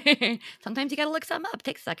 Sometimes you gotta look something up.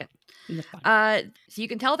 Take a second. So you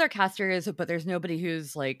can tell they're casters, but there's nobody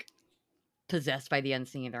who's like possessed by the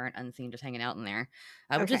unseen. There aren't unseen just hanging out in there,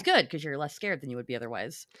 which is good because you're less scared than you would be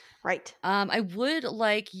otherwise. Right. I would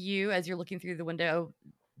like you, as you're looking through the window,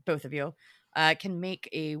 both of you, can make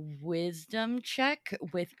a wisdom check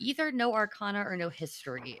with either no arcana or no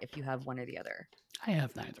history if you have one or the other. I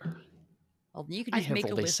have neither. Well, you can just make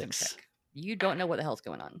a wisdom 6. check. You don't know what the hell's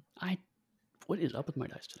going on. What is up with my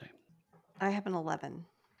dice today? I have an 11.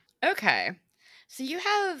 Okay. So you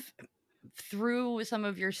have, through some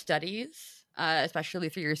of your studies, especially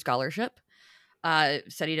through your scholarship,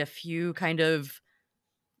 studied a few kind of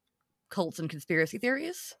cults and conspiracy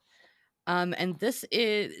theories. And this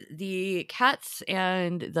is the cats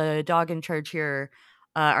and the dog in charge here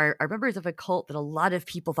are members of a cult that a lot of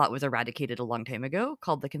people thought was eradicated a long time ago,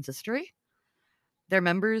 called the Consistory. Their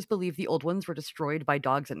members believe the old ones were destroyed by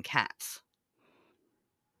dogs and cats.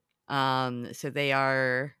 So they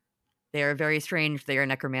are very strange. They are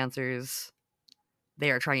necromancers.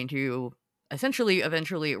 They are trying to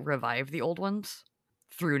eventually revive the old ones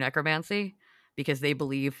through necromancy because they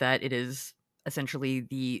believe that it is essentially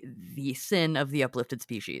the sin of the uplifted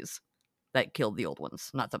species that killed the old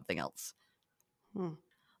ones, not something else.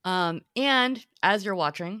 And as you're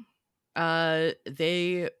watching,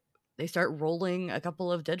 they start rolling a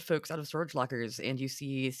couple of dead folks out of storage lockers, and you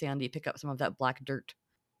see Sandy pick up some of that black dirt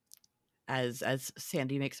as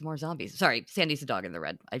Sandy makes some more zombies. Sorry, Sandy's the dog in the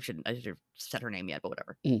red. I should have said her name yet, but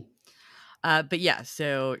whatever. But yeah,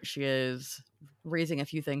 so she is raising a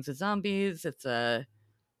few things as zombies. It's a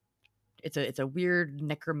weird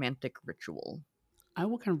necromantic ritual. I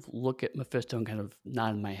will kind of look at Mephisto and kind of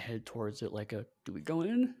nod my head towards it like do we go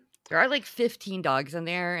in? There are like 15 dogs in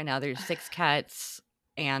there, and now there's 6 cats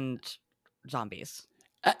and zombies.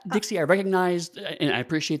 Dixie, I recognized and I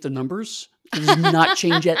appreciate the numbers. It does not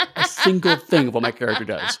change yet a single thing of what my character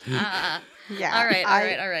does. Yeah.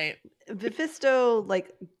 All right. Mephisto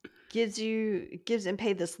gives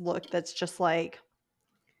Impey this look that's just like,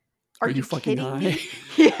 are you fucking kidding high? me?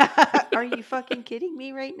 Yeah. Are you fucking kidding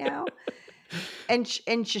me right now? And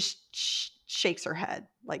just shakes her head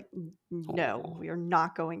like, no, we are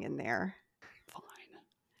not going in there. Fine.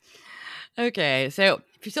 Okay, so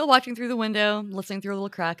if you're still watching through the window, listening through a little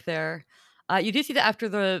crack there, you do see that after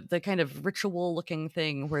the kind of ritual-looking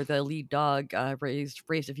thing where the lead dog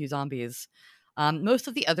raised a few zombies, most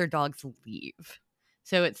of the other dogs leave.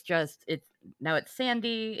 So it's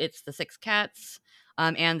Sandy, it's the 6 cats,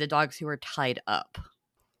 and the dogs who are tied up.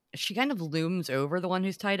 She kind of looms over the one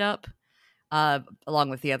who's tied up, along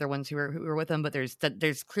with the other ones who are with him, but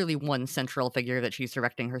there's clearly one central figure that she's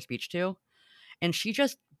directing her speech to, and she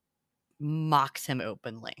just mocks him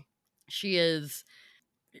openly. She is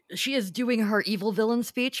doing her evil villain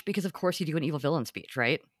speech because of course you do an evil villain speech,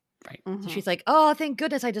 right? Right. Mm-hmm. So she's like, "Oh, thank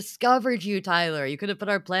goodness I discovered you, Tyler. You could have put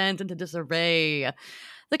our plans into disarray.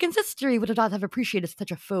 The Consistory would not have appreciated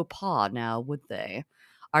such a faux pas now, would they?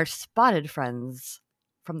 Our spotted friends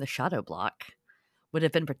from the Shadow Block would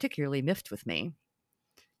have been particularly miffed with me.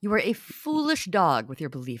 You are a foolish dog with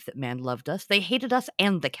your belief that man loved us. They hated us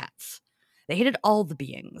and the cats. They hated all the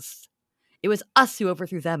beings. It was us who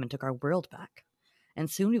overthrew them and took our world back. And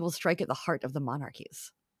soon we will strike at the heart of the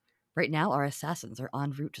monarchies. Right now, our assassins are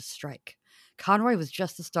en route to strike. Conroy was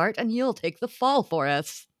just the start, and you'll take the fall for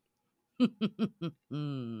us.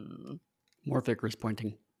 More vigorous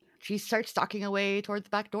pointing. She starts stalking away toward the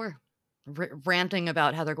back door, ranting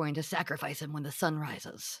about how they're going to sacrifice him when the sun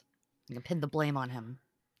rises. And pin the blame on him.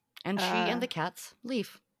 And she and the cats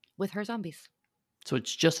leave with her zombies. So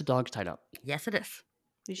it's just the dogs tied up. Yes, it is.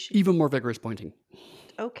 Even more vigorous pointing.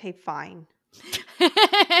 Okay, fine.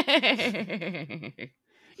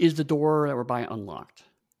 Is the door that we're by unlocked?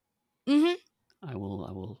 Mm-hmm. I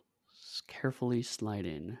will carefully slide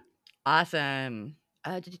in. Awesome.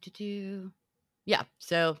 Yeah,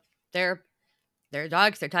 so they're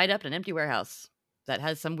dogs. They're tied up in an empty warehouse that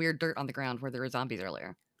has some weird dirt on the ground where there were zombies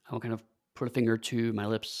earlier. I will kind of put a finger to my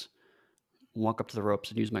lips, walk up to the ropes,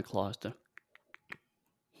 and use my claws to...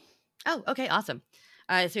 Oh, okay, awesome.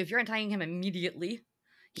 So if you're untying him immediately,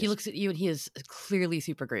 he looks at you and he is clearly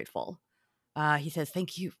super grateful. He says,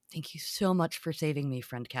 "Thank you so much for saving me,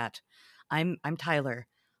 friend cat. I'm Tyler.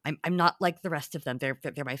 I'm not like the rest of them. They're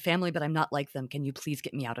my family, but I'm not like them. Can you please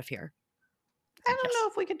get me out of here?" I don't know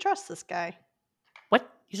if we can trust this guy.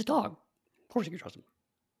 What? He's a dog. Of course you can trust him.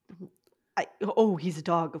 He's a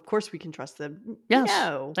dog. Of course we can trust them. Yes.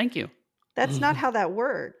 No. Thank you. That's not how that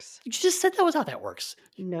works. You just said that was how that works.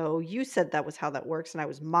 No, you said that was how that works, and I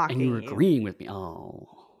was mocking you. And you were agreeing with me. Oh,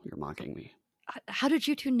 you're mocking me. How did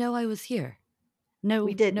you two know I was here? No,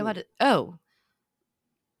 we didn't. Know how to. Oh,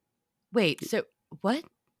 wait. So what?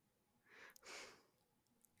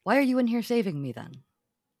 Why are you in here saving me then?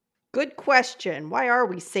 Good question. Why are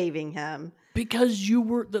we saving him? Because you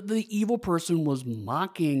were the evil person was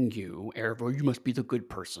mocking you. Ergo, you must be the good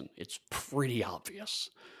person. It's pretty obvious.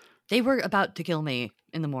 They were about to kill me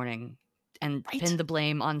in the morning and pin the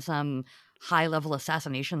blame on some high-level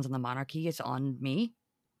assassinations in the monarchy. It's on me.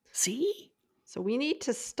 See? So we need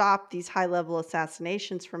to stop these high-level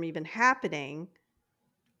assassinations from even happening.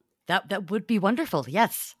 That would be wonderful.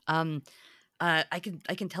 Yes. I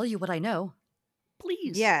can tell you what I know.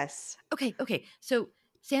 Please. Yes. Okay. So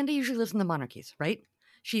Sandy usually lives in the monarchies, right?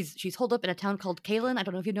 She's holed up in a town called Kalen. I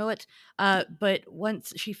don't know if you know it. But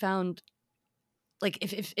once she found, like,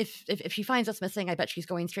 if she finds us missing, I bet she's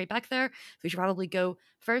going straight back there. So we should probably go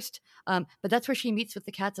first. But that's where she meets with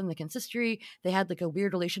the cats and the consistory. They had like a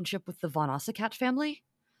weird relationship with the Von Ossacat family.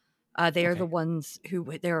 They are the ones who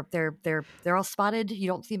they're all spotted. You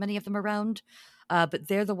don't see many of them around, but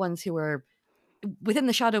they're the ones who are within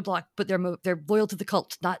the shadow block. But they're loyal to the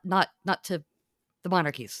cult, not to the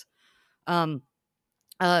monarchies. They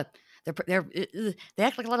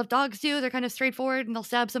act like a lot of dogs do. They're kind of straightforward, and they'll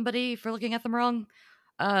stab somebody for looking at them wrong.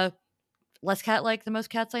 Less cat-like than most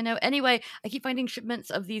cats I know. Anyway, I keep finding shipments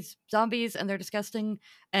of these zombies, and they're disgusting,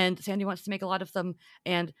 and Sandy wants to make a lot of them,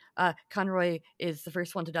 and Conroy is the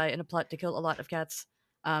first one to die in a plot to kill a lot of cats.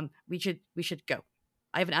 We should go.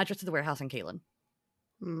 I have an address to the warehouse in Kalen.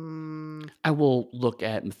 I will look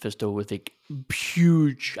at Mephisto with a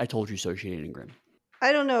huge "I told you so" shading grin.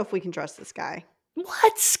 I don't know if we can trust this guy.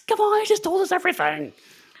 What? Come on, I just told us everything.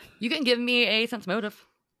 You can give me a sense motive.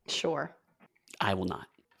 Sure. I will not.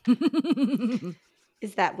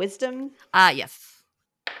 Is that wisdom? Yes.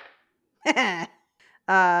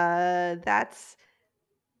 That's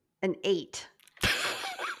an 8.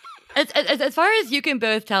 As far as you can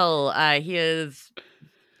both tell, he is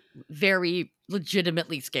very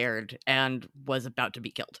legitimately scared and was about to be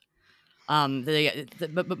killed.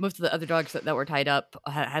 But most of the other dogs that were tied up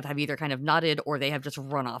have either kind of nodded or they have just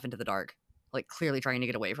run off into the dark, like clearly trying to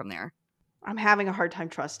get away from there. I'm having a hard time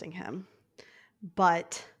trusting him,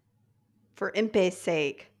 but for Impe's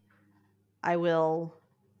sake, I will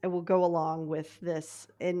go along with this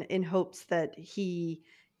in hopes that he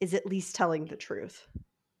is at least telling the truth.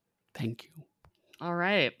 Thank you. All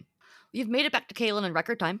right. You've made it back to Kalen in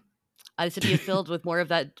record time. The city is filled with more of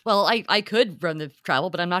that. Well, I could run the travel,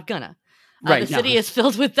 but I'm not gonna. The city is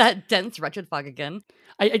filled with that dense, wretched fog again.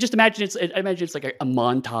 I just imagine it's like a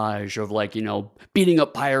montage of, like, you know, beating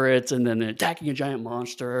up pirates and then attacking a giant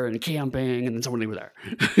monster and camping and then someone over there.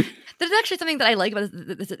 There's actually something that I like about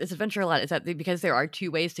this adventure a lot, is that because there are 2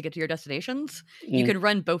 ways to get to your destinations, you could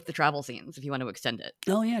run both the travel scenes if you want to extend it.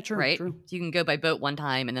 Oh yeah, true. Right? True. So you can go by boat one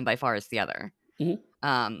time and then by forest the other.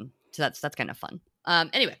 Mm-hmm. So that's kind of fun.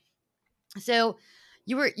 Anyway, so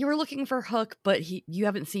you were looking for Hook, but you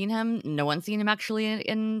haven't seen him. No one's seen him actually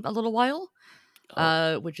in a little while,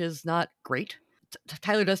 which is not great.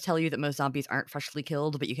 Tyler does tell you that most zombies aren't freshly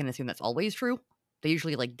killed, but you can assume that's always true. They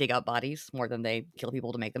usually like dig out bodies more than they kill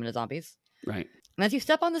people to make them into zombies. Right. And as you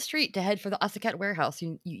step on the street to head for the Asukat warehouse,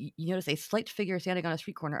 you notice a slight figure standing on a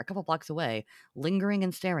street corner a couple blocks away, lingering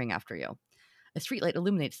and staring after you. A streetlight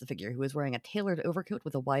illuminates the figure, who is wearing a tailored overcoat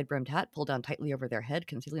with a wide-brimmed hat pulled down tightly over their head,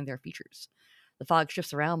 concealing their features. The fog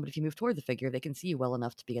shifts around, but if you move toward the figure, they can see you well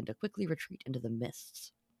enough to begin to quickly retreat into the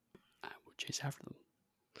mists. I will chase after them.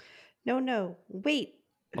 No, wait.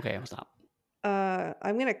 Okay, I'll stop.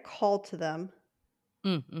 I'm gonna call to them.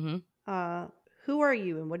 Mm-hmm. Who are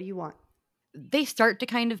you and what do you want? They start to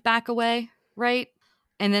kind of back away, right?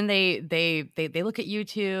 And then they look at you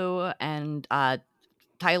two, and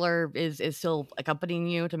Tyler is still accompanying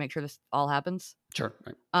you to make sure this all happens. Sure.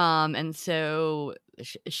 Right. And so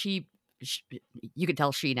she you can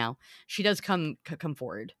tell she does come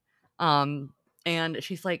forward. And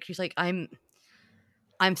she's like, I'm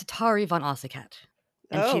Satari von Asukat.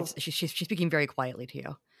 And she's speaking very quietly to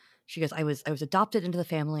you. She goes, I was adopted into the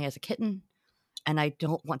family as a kitten, and I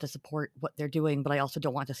don't want to support what they're doing, but I also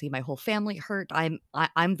don't want to see my whole family hurt. I'm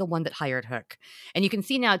the one that hired Hook. And you can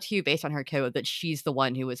see now too, based on her code, that she's the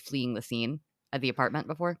one who was fleeing the scene at the apartment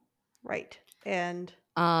before. Right. And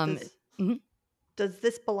mm-hmm. Does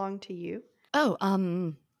this belong to you? Oh,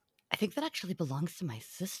 I think that actually belongs to my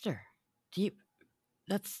sister.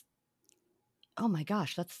 Oh my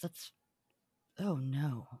gosh, that's oh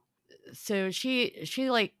no. So she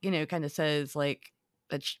like, kind of says like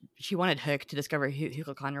that she wanted Hook to discover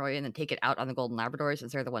Hugo Conroy and then take it out on the Golden Labradors,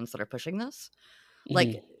 since they're the ones that are pushing this. Mm-hmm.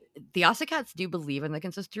 Like, the Asukats do believe in the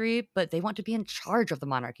consistory, but they want to be in charge of the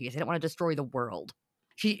monarchy. They don't want to destroy the world.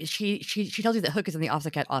 She tells you that Hook is in the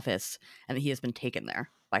Asukat office and that he has been taken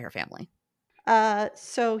there by her family.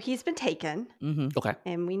 So he's been taken. Mm-hmm. Okay.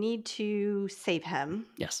 And we need to save him.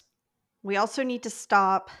 Yes. We also need to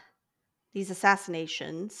stop these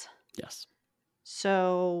assassinations. Yes.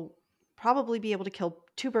 So probably be able to kill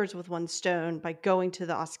two birds with one stone by going to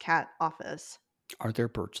the Asukat office. Are there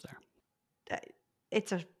birds there?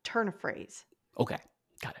 It's a turn of phrase. Okay.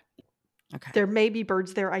 Got it. Okay. There may be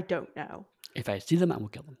birds there. I don't know. If I see them, I will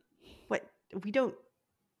kill them. What?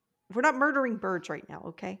 We're not murdering birds right now,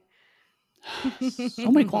 okay?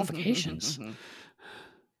 So many qualifications.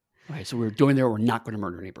 Okay, so we're doing there. We're not going to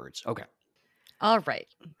murder any birds. Okay. All right.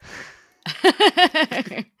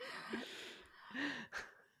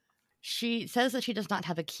 She says that she does not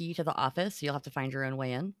have a key to the office, so you'll have to find your own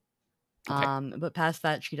way in. Okay. But past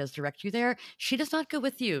that, she does direct you there. She does not go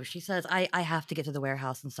with you. She says, I have to get to the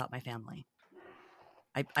warehouse and stop my family.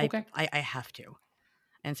 I have to.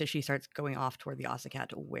 And so she starts going off toward the Asukat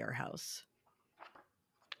warehouse.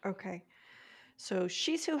 Okay. So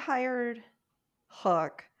she's who hired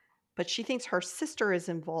Hook, but she thinks her sister is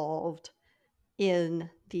involved in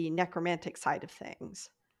the necromantic side of things.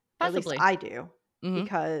 Possibly. At least I do. Mm-hmm.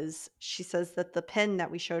 Because she says that the pen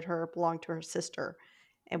that we showed her belonged to her sister.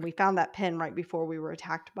 And we found that pen right before we were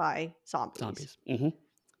attacked by zombies. Mm-hmm.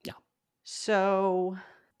 Yeah. So,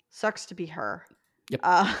 sucks to be her. Yep.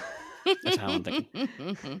 That's how I'm thinking.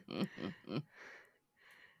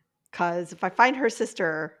 Because if I find her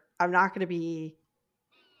sister, I'm not going to be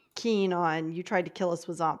keen on you tried to kill us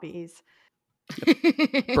with zombies.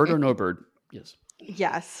 Yep. Bird or no bird. Yes.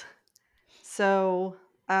 Yes. So,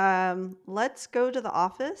 let's go to the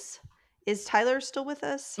office. Is Tyler still with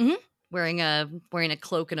us? Mm-hmm. Wearing a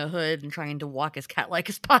cloak and a hood and trying to walk as cat-like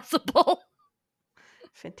as possible.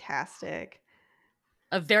 Fantastic.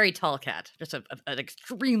 A very tall cat. Just an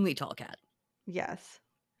extremely tall cat. Yes.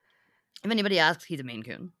 If anybody asks, he's a Maine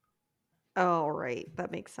Coon. Oh, right.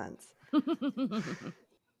 That makes sense.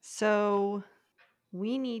 So,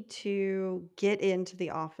 we need to get into the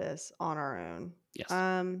office on our own. Yes.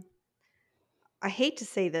 I hate to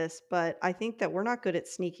say this, but I think that we're not good at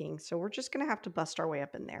sneaking, so we're just going to have to bust our way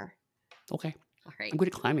up in there. Okay. All right. I'm good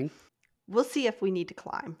at climbing. We'll see if we need to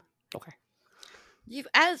climb. Okay.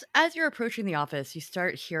 As you're approaching the office, you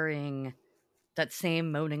start hearing that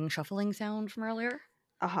same moaning, shuffling sound from earlier.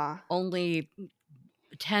 Uh-huh. Only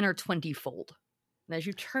 10 or 20 fold. And as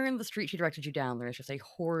you turn the street she directed you down, there's just a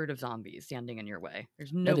horde of zombies standing in your way.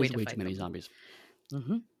 There's no way to fight them. Way too many zombies.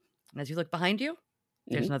 Mm-hmm. And as you look behind you,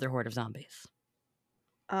 there's another horde of zombies.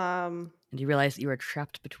 And you realize that you are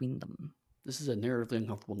trapped between them. This is a narratively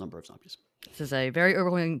uncomfortable number of zombies. This is a very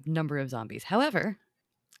overwhelming number of zombies. However,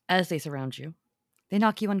 as they surround you, they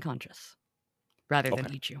knock you unconscious rather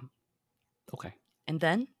than eat you. Okay. And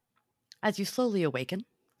then, as you slowly awaken,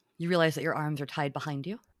 you realize that your arms are tied behind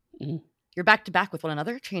you. Mm-hmm. You're back to back with one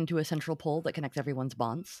another, chained to a central pole that connects everyone's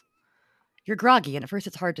bonds. You're groggy, and at first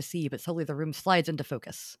it's hard to see, but slowly the room slides into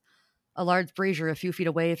focus. A large brazier a few feet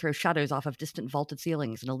away throws shadows off of distant vaulted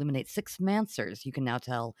ceilings and illuminates 6 mancers, you can now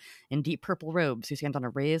tell, in deep purple robes who stand on a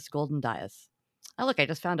raised golden dais. Oh, look, I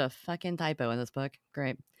just found a fucking typo in this book.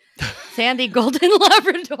 Great. Sandy Golden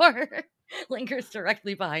Labrador lingers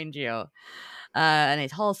directly behind you. And a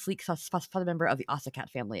tall, sleek, spotted member of the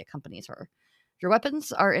Ossicat family accompanies her. Your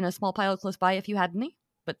weapons are in a small pile close by if you had any,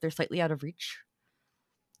 but they're slightly out of reach.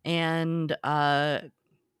 And I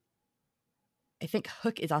think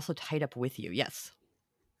Hook is also tied up with you, yes.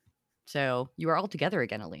 So you are all together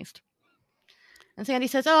again, at least. And Sandy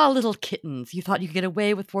says, "Oh, little kittens, you thought you could get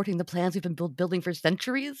away with thwarting the plans we've been building for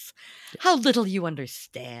centuries? Yes. How little you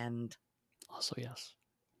understand." Also, yes.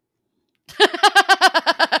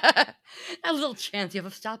 A little chance you have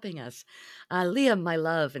of stopping us. Liam, my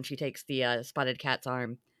love, and she takes the spotted cat's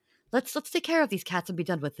arm. Let's take care of these cats and be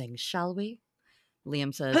done with things, shall we?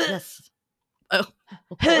 Liam says, yes. Oh.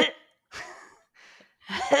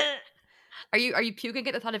 Are you puking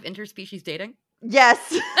at the thought of interspecies dating? Yes.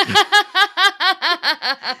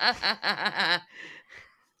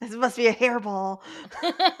 This must be a hairball.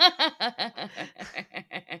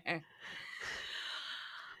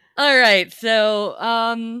 All right,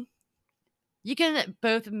 so you can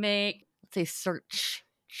both make, let's say, search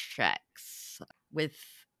checks with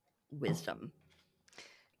wisdom.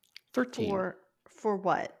 13. For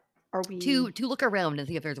what? Are we to look around and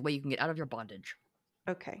see if there's a way you can get out of your bondage?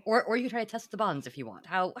 Okay. Or you can try to test the bonds if you want.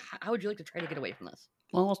 How would you like to try to get away from this?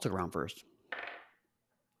 Well, let's look around first.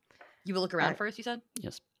 You will look around first, you said?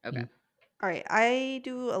 Yes. Okay. Mhm. All right. I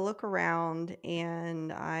do a look around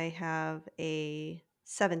and I have a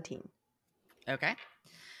 17. Okay.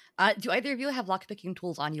 Do either of you have lockpicking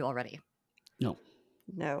tools on you already? No.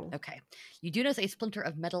 No. Okay. You do notice a splinter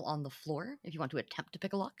of metal on the floor if you want to attempt to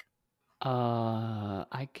pick a lock.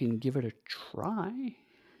 I can give it a try.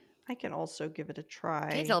 I can also give it a Okay, try.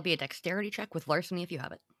 so it'll be a dexterity check with larceny if you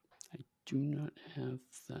have it. I do not have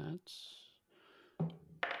that.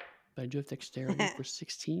 But I do have dexterity for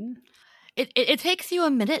 16. It takes you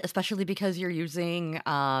a minute, especially because you're using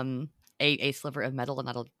a sliver of metal and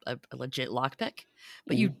not a legit lockpick.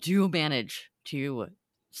 But you do manage to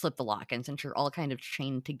slip the lock, and since you're all kind of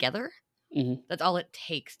chained together, that's all it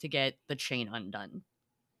takes to get the chain undone.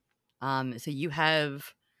 So you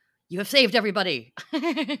have saved everybody.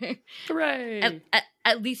 Hooray!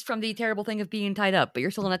 At least from the terrible thing of being tied up, but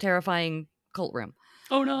you're still in a terrifying cult room.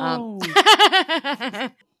 Oh no!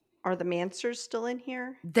 Are the Mancers still in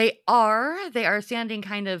here? They are standing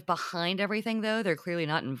kind of behind everything, though. They're clearly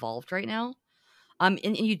not involved right now. And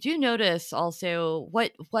you do notice also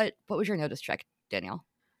what was your notice check, Danielle?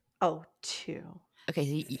 Oh, 2. Okay,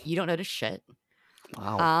 so you don't notice shit.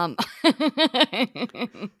 Wow.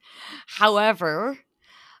 However,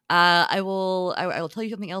 I will tell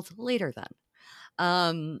you something else later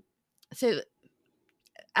then. So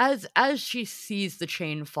as she sees the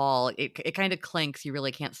chain fall, it kind of clanks. You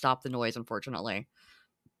really can't stop the noise, unfortunately.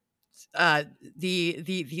 The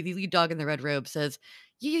lead dog in the red robe says,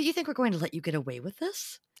 "You think we're going to let you get away with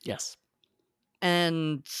this?" Yes.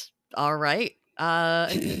 And all right,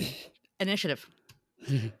 initiative.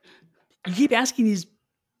 You keep asking these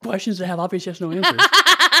questions that have obvious yes no answers.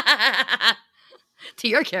 To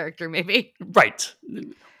your character, maybe. Right.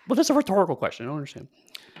 Well, that's a rhetorical question. I don't understand.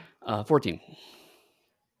 14.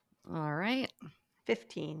 All right.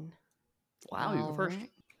 15. Wow, you go first.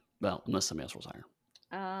 Right. Well, unless somebody else rolls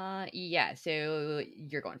higher. Yeah, so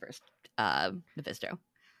you're going first, Mephisto.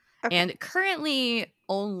 Okay. And currently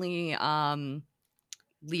only Liam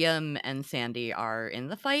and Sandy are in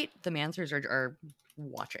the fight. The Mancers are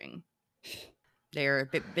watching. They're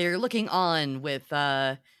looking on with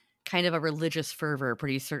kind of a religious fervor,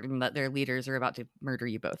 pretty certain that their leaders are about to murder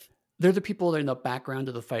you both. They're the people that are in the background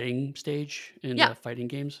of the fighting stage in the fighting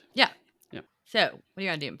games. Yeah. Yeah. So, what are you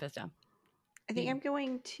gonna do, Mephisto? I think I'm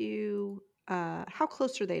going to how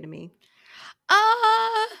close are they to me?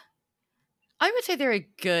 I would say they're a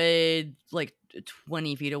good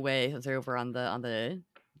 20 feet away. They're over on the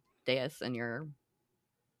dais, and you're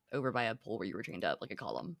over by a pole where you were chained up, like a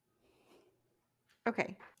column.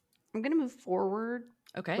 Okay. I'm going to move forward.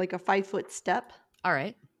 Okay. Like a 5-foot step. All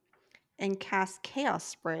right. And cast Chaos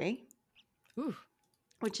Spray. Ooh.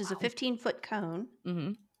 Which is a 15-foot cone.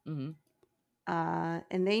 Mm-hmm. Mm-hmm.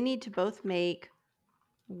 And they need to both make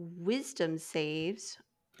wisdom saves.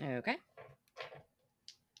 Okay.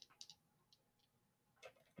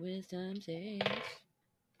 Wisdom saves.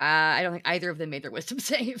 I don't think either of them made their wisdom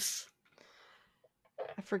saves.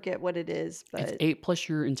 I forget what it is, but it's 8 plus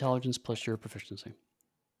your intelligence plus your proficiency.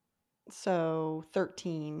 So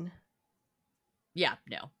 13. Yeah,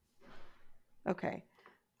 no. Okay.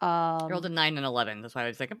 I rolled a 9 and 11. That's why I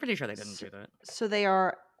was like, I'm pretty sure they didn't do that. So they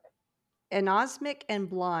are anosmic and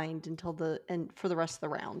blind for the rest of the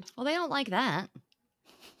round. Well, they don't like that.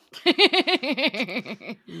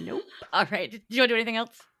 Nope. All right. Do you want to do anything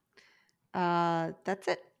else? That's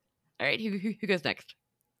it. All right. Who goes next?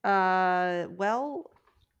 Well,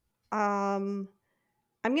 I'm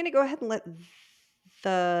gonna go ahead and let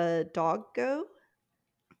the dog go.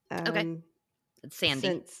 Okay. It's Sandy.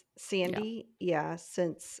 Since Sandy,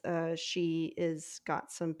 since she is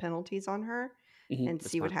got some penalties on her, and That's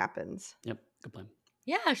see what fine. happens. Yep, good plan.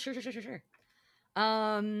 Yeah, sure.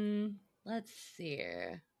 Let's see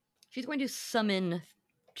here. She's going to summon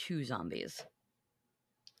 2 zombies.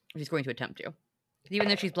 She's going to attempt to. Even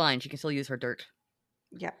though she's blind, she can still use her dirt.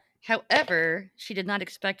 Yeah. However, she did not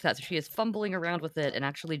expect that, so she is fumbling around with it and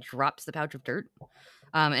actually drops the pouch of dirt,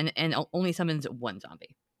 and only summons 1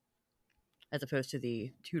 zombie, as opposed to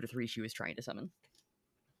the 2 to 3 she was trying to summon.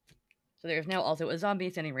 So there's now also a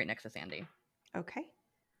zombie standing right next to Sandy. Okay.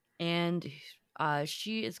 And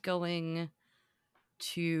she is going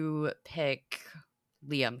to pick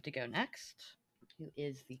Liam to go next, who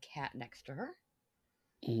is the cat next to her.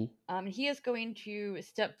 He is going to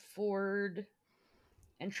step forward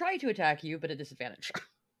and try to attack you, but at disadvantage.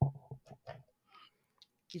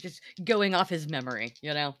 He's just going off his memory,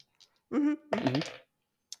 you know?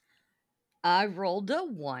 I rolled a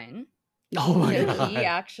 1. Oh my God. God. He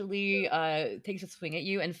actually takes a swing at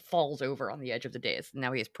you and falls over on the edge of the dais.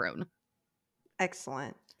 Now he is prone.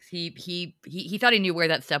 Excellent. He thought he knew where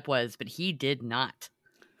that step was, but he did not.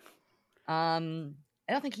 I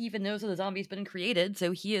don't think he even knows that the zombie's been created,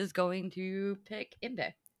 so he is going to pick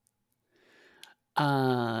Impe.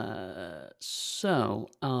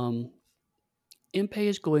 Impe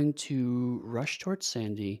is going to rush towards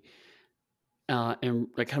Sandy, and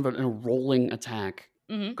like kind of a rolling attack.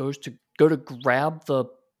 Go to grab the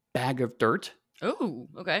bag of dirt. Oh,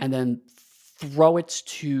 okay. And then throw it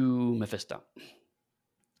to Mephisto.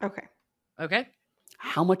 Okay.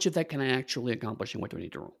 How much of that can I actually accomplish, and what do I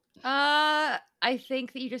need to roll? I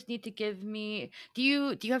think that you just need to give me. Do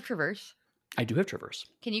you have Traverse? I do have Traverse.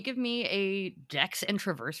 Can you give me a Dex and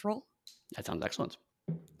Traverse roll? That sounds excellent.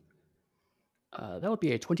 That would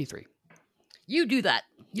be a 23. You do that.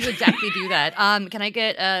 You exactly do that. Can I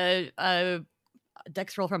get a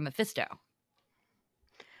Dex roll from Mephisto?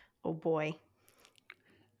 Oh boy.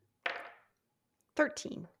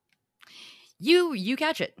 13. You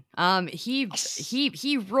catch it.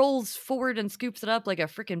 He rolls forward and scoops it up like a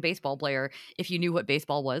freaking baseball player. If you knew what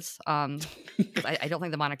baseball was, I don't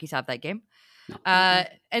think the Monarchies have that game. No.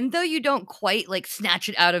 And though you don't quite like snatch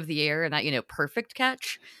it out of the air and that perfect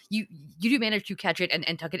catch, you do manage to catch it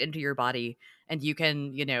and tuck it into your body, and you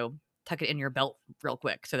can tuck it in your belt real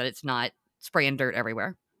quick so that it's not spraying dirt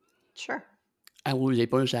everywhere. Sure. I will use a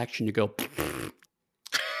bonus action to go.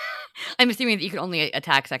 I'm assuming that you can only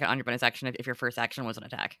attack second on your bonus action if your first action was an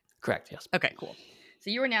attack. Correct, yes. Okay, cool.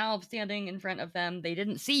 So you are now standing in front of them. They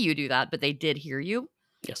didn't see you do that, but they did hear you.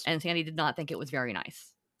 Yes. And Sandy did not think it was very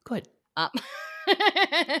nice. Good.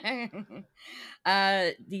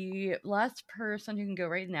 The last person who can go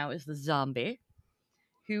right now is the zombie,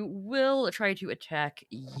 who will try to attack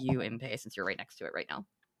you, Impe, since you're right next to it right now.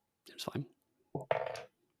 It's fine.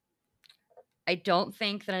 I don't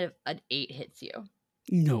think that an 8 hits you.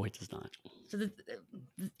 No, it does not. So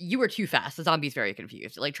you were too fast. The zombie's very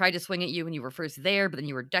confused. It tried to swing at you when you were first there, but then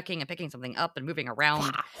you were ducking and picking something up and moving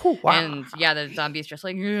around. And the zombie's just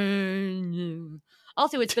like.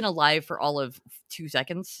 Also, it's been alive for all of 2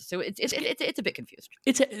 seconds, so it's a bit confused.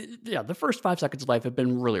 The first 5 seconds of life have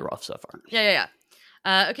been really rough so far. Yeah.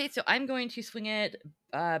 Okay, so I'm going to swing it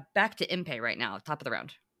back to Impe right now, top of the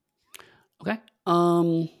round. Okay.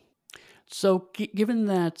 So given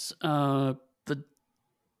that the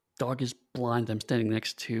dog is blind that I'm standing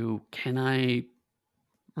next to, can I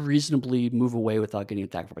reasonably move away without getting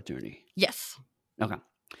attack of opportunity? Yes. Okay.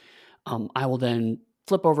 I will then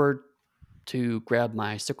flip over to grab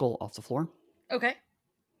my sickle off the floor. Okay.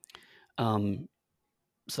 So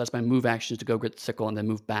that's my move action, is to go get the sickle and then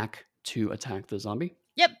move back to attack the zombie.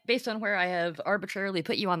 Yep. Based on where I have arbitrarily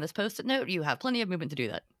put you on this post-it note, you have plenty of movement to do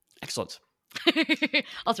that. Excellent.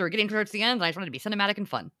 Also, we're getting towards the end, and I just wanted to be cinematic and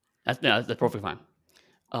fun. That's perfectly fine.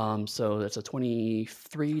 So that's a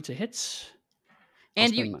 23 to hit.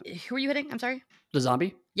 And who are you hitting? I'm sorry? The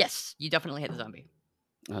zombie? Yes, you definitely hit the zombie.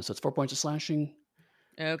 So it's 4 points of slashing.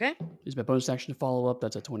 Okay. Use my bonus action to follow up.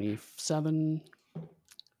 That's a 27.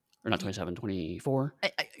 Or not 27, 24.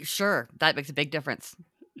 Sure. That makes a big difference.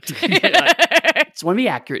 It's want to be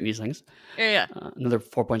accurate in these things. Yeah. Another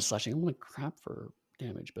 4 points of slashing. I'm going to crap for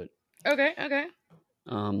damage, but... Okay.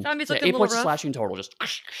 Zombie's looking 8 points of slashing total, just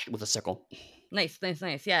with a sickle. Nice.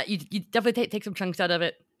 Yeah, you definitely take some chunks out of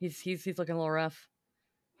it. He's looking a little rough.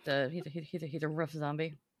 He's a rough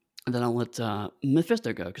zombie. And then I'll let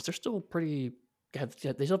Mephisto go because they're still pretty. They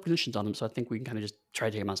still have conditions on them, so I think we can kind of just try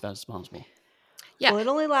to take them out as fast as possible. Yeah. Well, it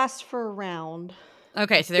only lasts for a round.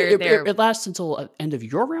 Okay, so It lasts until end of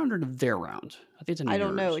your round or end of their round. I think it's end of I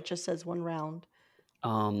don't know. yours. It just says one round.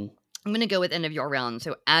 I'm gonna go with end of your round.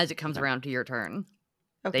 So as it comes around to your turn,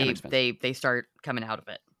 Okay. they start coming out of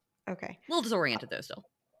it. Okay. A little disoriented though, still.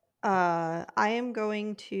 I am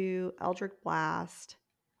going to Eldritch Blast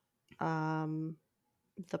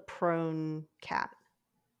the prone cat.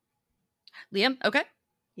 Liam, okay.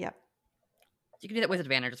 Yep. You can do that with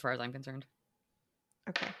advantage as far as I'm concerned.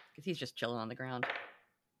 Okay. Because he's just chilling on the ground.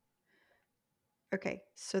 Okay,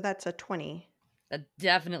 so that's a 20. That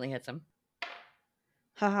definitely hits him.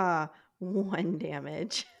 Haha, 1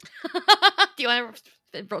 damage. Do you want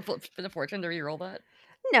to spin a fortune to reroll that?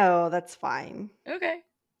 No, that's fine. Okay.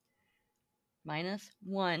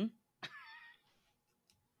 -1.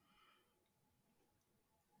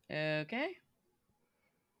 Okay.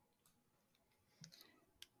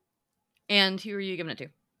 And who are you giving it to?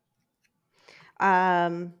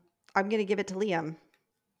 I'm gonna give it to Liam.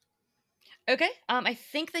 Okay. I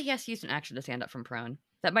think that he has to use an action to stand up from prone.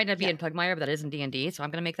 That might not be in Pugmire, but that is in D&D, so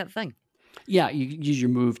I'm gonna make that thing. Yeah, you use your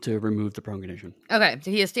move to remove the prone condition. Okay,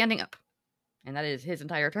 so he is standing up, and that is his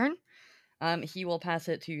entire turn. He will pass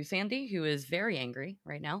it to Sandy, who is very angry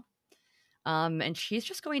right now. And she's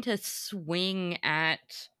just going to swing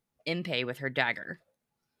at Impey with her dagger.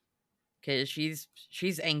 Because she's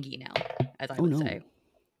angry now, as I would say.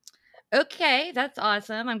 Okay, that's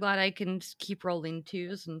awesome. I'm glad I can keep rolling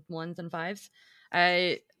 2s and 1s and 5s.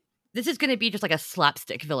 This is going to be just like a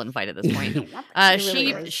slapstick villain fight at this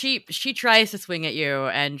point. She tries to swing at you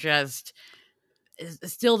and just is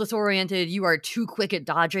still disoriented. You are too quick at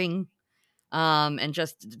dodging. And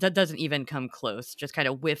just that doesn't even come close. Just kind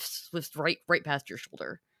of whiffs right past your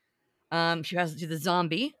shoulder. She passes to the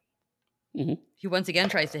zombie, who once again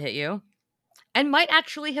tries to hit you, and might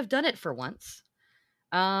actually have done it for once.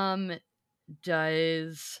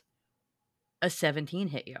 Does a 17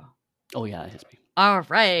 hit you? Oh yeah, it hits me. All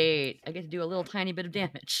right, I get to do a little tiny bit of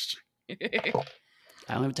damage. I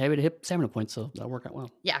don't have a tiny bit of hit stamina points, so that'll work out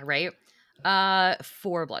well. Yeah, right.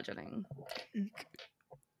 4 bludgeoning.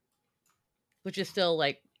 Which is still,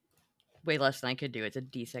 like, way less than I could do. It's a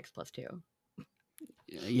d6 plus 2.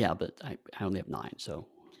 Yeah, but I only have 9, so...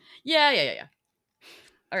 Yeah.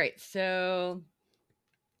 All right, so...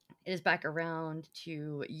 It is back around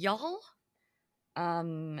to y'all.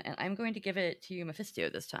 And I'm going to give it to Mephisto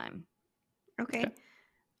this time. Okay.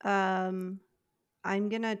 I'm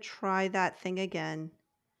going to try that thing again.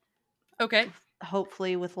 Okay.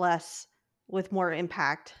 Hopefully with more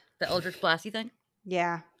impact. The Eldritch Blasty thing?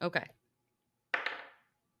 Yeah. Okay.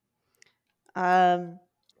 I'm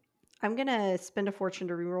going to spend a fortune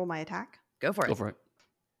to reroll my attack. Go for it.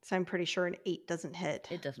 So I'm pretty sure an 8 doesn't hit.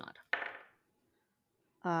 It does not.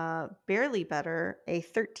 Barely better, a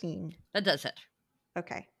 13. That does hit.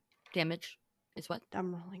 Okay. Damage is what?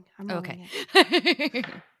 I'm rolling. Okay.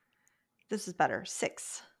 This is better.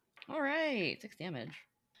 6. All right. 6 damage.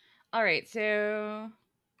 All right. So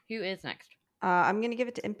who is next? I'm going to give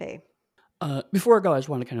it to Impey. Before I go, I just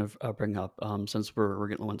want to kind of bring up, since we're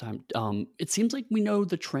getting low on time, it seems like we know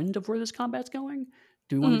the trend of where this combat's going.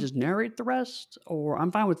 Do we want to just narrate the rest? Or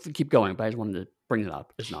I'm fine with keep going, but I just wanted to bring it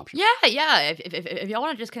up as an option. Yeah. If y'all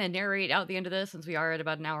want to just kind of narrate out the end of this, since we are at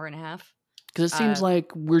about an hour and a half. Because it seems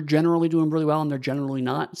like we're generally doing really well and they're generally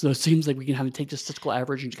not. So it seems like we can have to take the statistical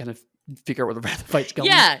average and just kind of figure out where the fight's going.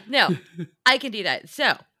 Yeah, no, I can do that.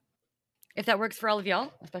 So if that works for all of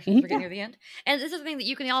y'all, especially as we're getting near the end. And this is something that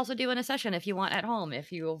you can also do in a session if you want at home.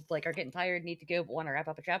 If you are getting tired, need to go, want to wrap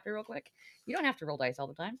up a chapter real quick. You don't have to roll dice all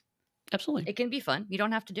the time. Absolutely. It can be fun. You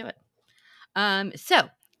don't have to do it. So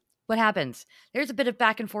what happens? There's a bit of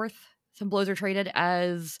back and forth. Some blows are traded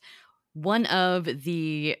as one of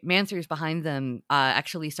the Mancers behind them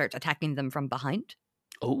actually starts attacking them from behind.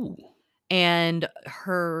 Oh. And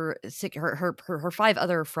her 5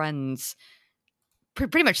 other friends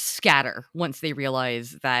pretty much scatter once they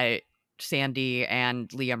realize that Sandy and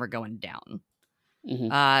Liam are going down.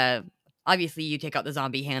 Obviously, you take out the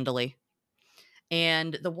zombie handily.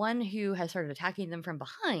 And the one who has started attacking them from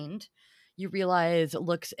behind, you realize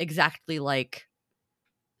looks exactly like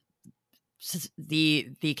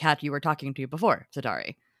the cat you were talking to before,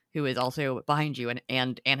 Satari, who is also behind you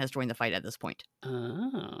and has joined the fight at this point.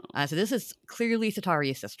 Oh. So this is clearly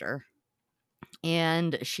Satari's sister.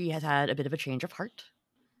 And she has had a bit of a change of heart.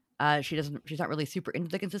 She's not really super into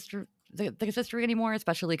the consistory anymore,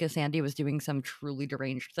 especially because Sandy was doing some truly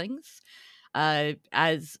deranged things.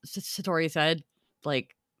 As Satori said,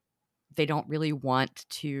 like, they don't really want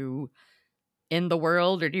to in the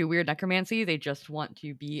world or do weird necromancy. They just want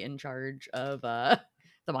to be in charge of the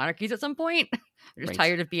monarchies at some point. They're just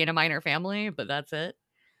tired of being a minor family, but that's it.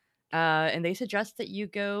 And they suggest that you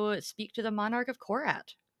go speak to the monarch of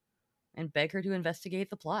Korat and beg her to investigate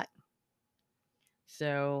the plot.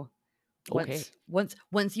 So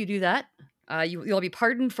once you do that, you'll be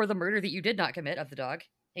pardoned for the murder that you did not commit of the dog,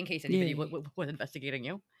 in case anybody was investigating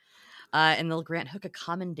you. And they'll grant Hook a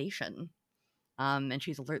commendation. And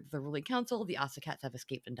she's alerted the ruling council. The Ossicats have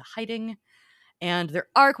escaped into hiding. And there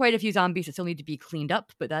are quite a few zombies that still need to be cleaned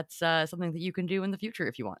up, but that's something that you can do in the future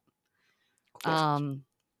if you want.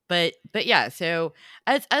 But yeah, so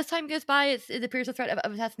as time goes by, it appears the threat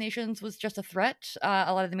of assassinations was just a threat.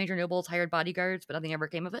 A lot of the major nobles hired bodyguards, but nothing ever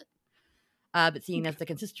came of it. But seeing as the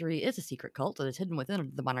consistory is a secret cult that is hidden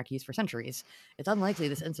within the monarchies for centuries, it's unlikely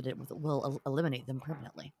this incident will eliminate them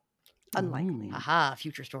permanently. Unlikely. Aha,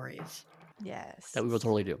 future stories. Yes. That we will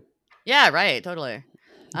totally do. Yeah, right, totally.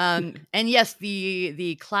 And yes,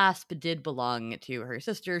 the clasp did belong to her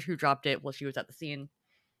sister, who dropped it while she was at the scene.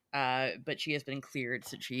 But she has been cleared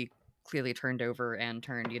since she clearly turned over and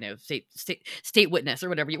turned, state witness or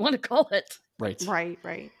whatever you want to call it. Right. So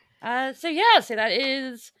that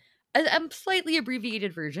is a slightly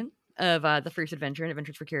abbreviated version of the first adventure in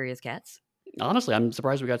Adventures for Curious Cats. Honestly, I'm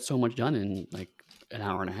surprised we got so much done in like an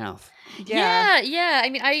hour and a half. Yeah. I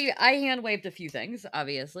mean, I hand waved a few things,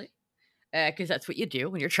 obviously. Because that's what you do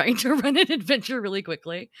when you're trying to run an adventure really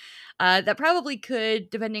quickly. That probably could,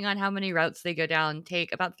 depending on how many routes they go down,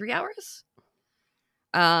 take about 3 hours.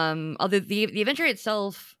 Although the adventure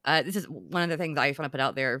itself, this is one of the things I want to put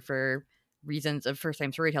out there for reasons of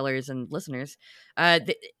first-time storytellers and listeners.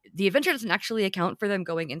 The adventure doesn't actually account for them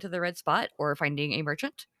going into the red spot or finding a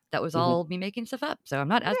merchant. That was all me making stuff up. So I'm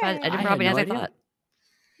not as bad at improv as I thought.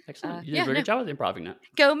 Excellent. You did a very good job with improvising that.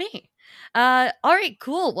 Go me. All right,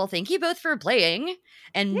 cool. Well, thank you both for playing.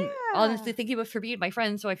 And honestly, thank you both for being my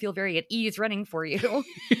friends, so I feel very at ease running for you.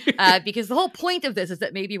 Because the whole point of this is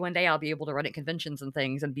that maybe one day I'll be able to run at conventions and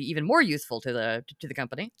things and be even more useful to the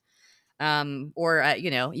company. Or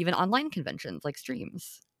even online conventions like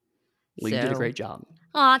streams. Well, you did a great job.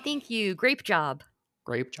 Aw, thank you. Great job.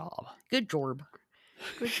 Great job. Good job.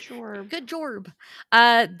 Good job. Good job.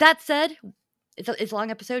 That said, it's a long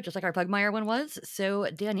episode, just like our Pugmire one was. So,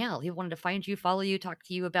 Danielle, he wanted to find you, follow you, talk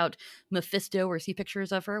to you about Mephisto, or see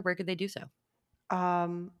pictures of her. Where could they do so?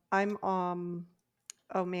 I'm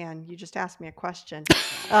oh man, you just asked me a question.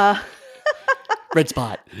 Red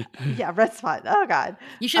Spot. Yeah, Red Spot. Oh God.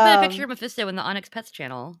 You should put a picture of Mephisto in the Onyx Pets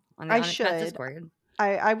channel on the Onyx Pets Discord.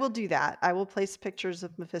 I will do that. I will place pictures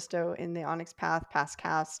of Mephisto in the Onyx Path,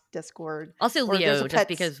 Pastcast, Discord. Also Leo, just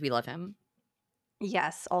because we love him.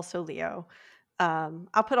 Yes, also Leo.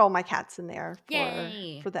 I'll put all my cats in there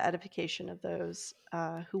for the edification of those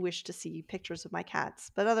who wish to see pictures of my cats.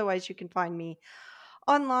 But otherwise, you can find me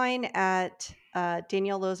online at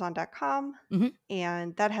daniellelozon.com,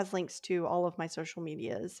 and that has links to all of my social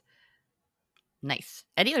medias. Nice.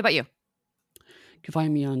 Eddie, what about you? You can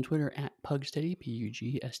find me on Twitter at Pugsteady,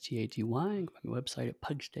 Pugstaty. You can find my website at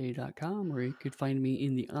pugsteady.com, or you could find me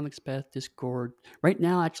in the Onyx Path Discord. Right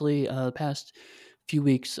now, actually, the past few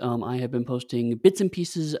weeks, I have been posting bits and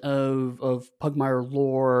pieces of Pugmire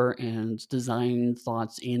lore and design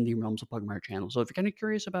thoughts in the Realms of Pugmire channel. So if you're kind of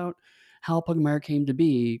curious about how Pugmire came to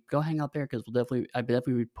be, go hang out there, because I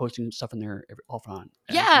definitely be posting stuff in there often.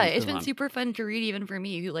 Yeah, it's been super fun to read, even for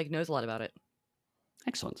me who knows a lot about it.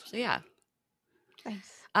 Excellent. So yeah.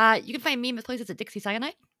 Nice. You can find me most places at Dixie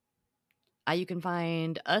Cyanide. You can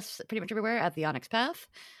find us pretty much everywhere at the Onyx Path.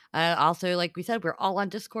 Also, like we said, we're all on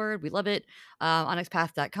Discord. We love it.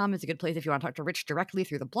 OnyxPath.com is a good place if you want to talk to Rich directly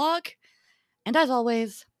through the blog. And as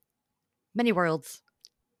always, many worlds,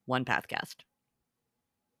 one Pathcast.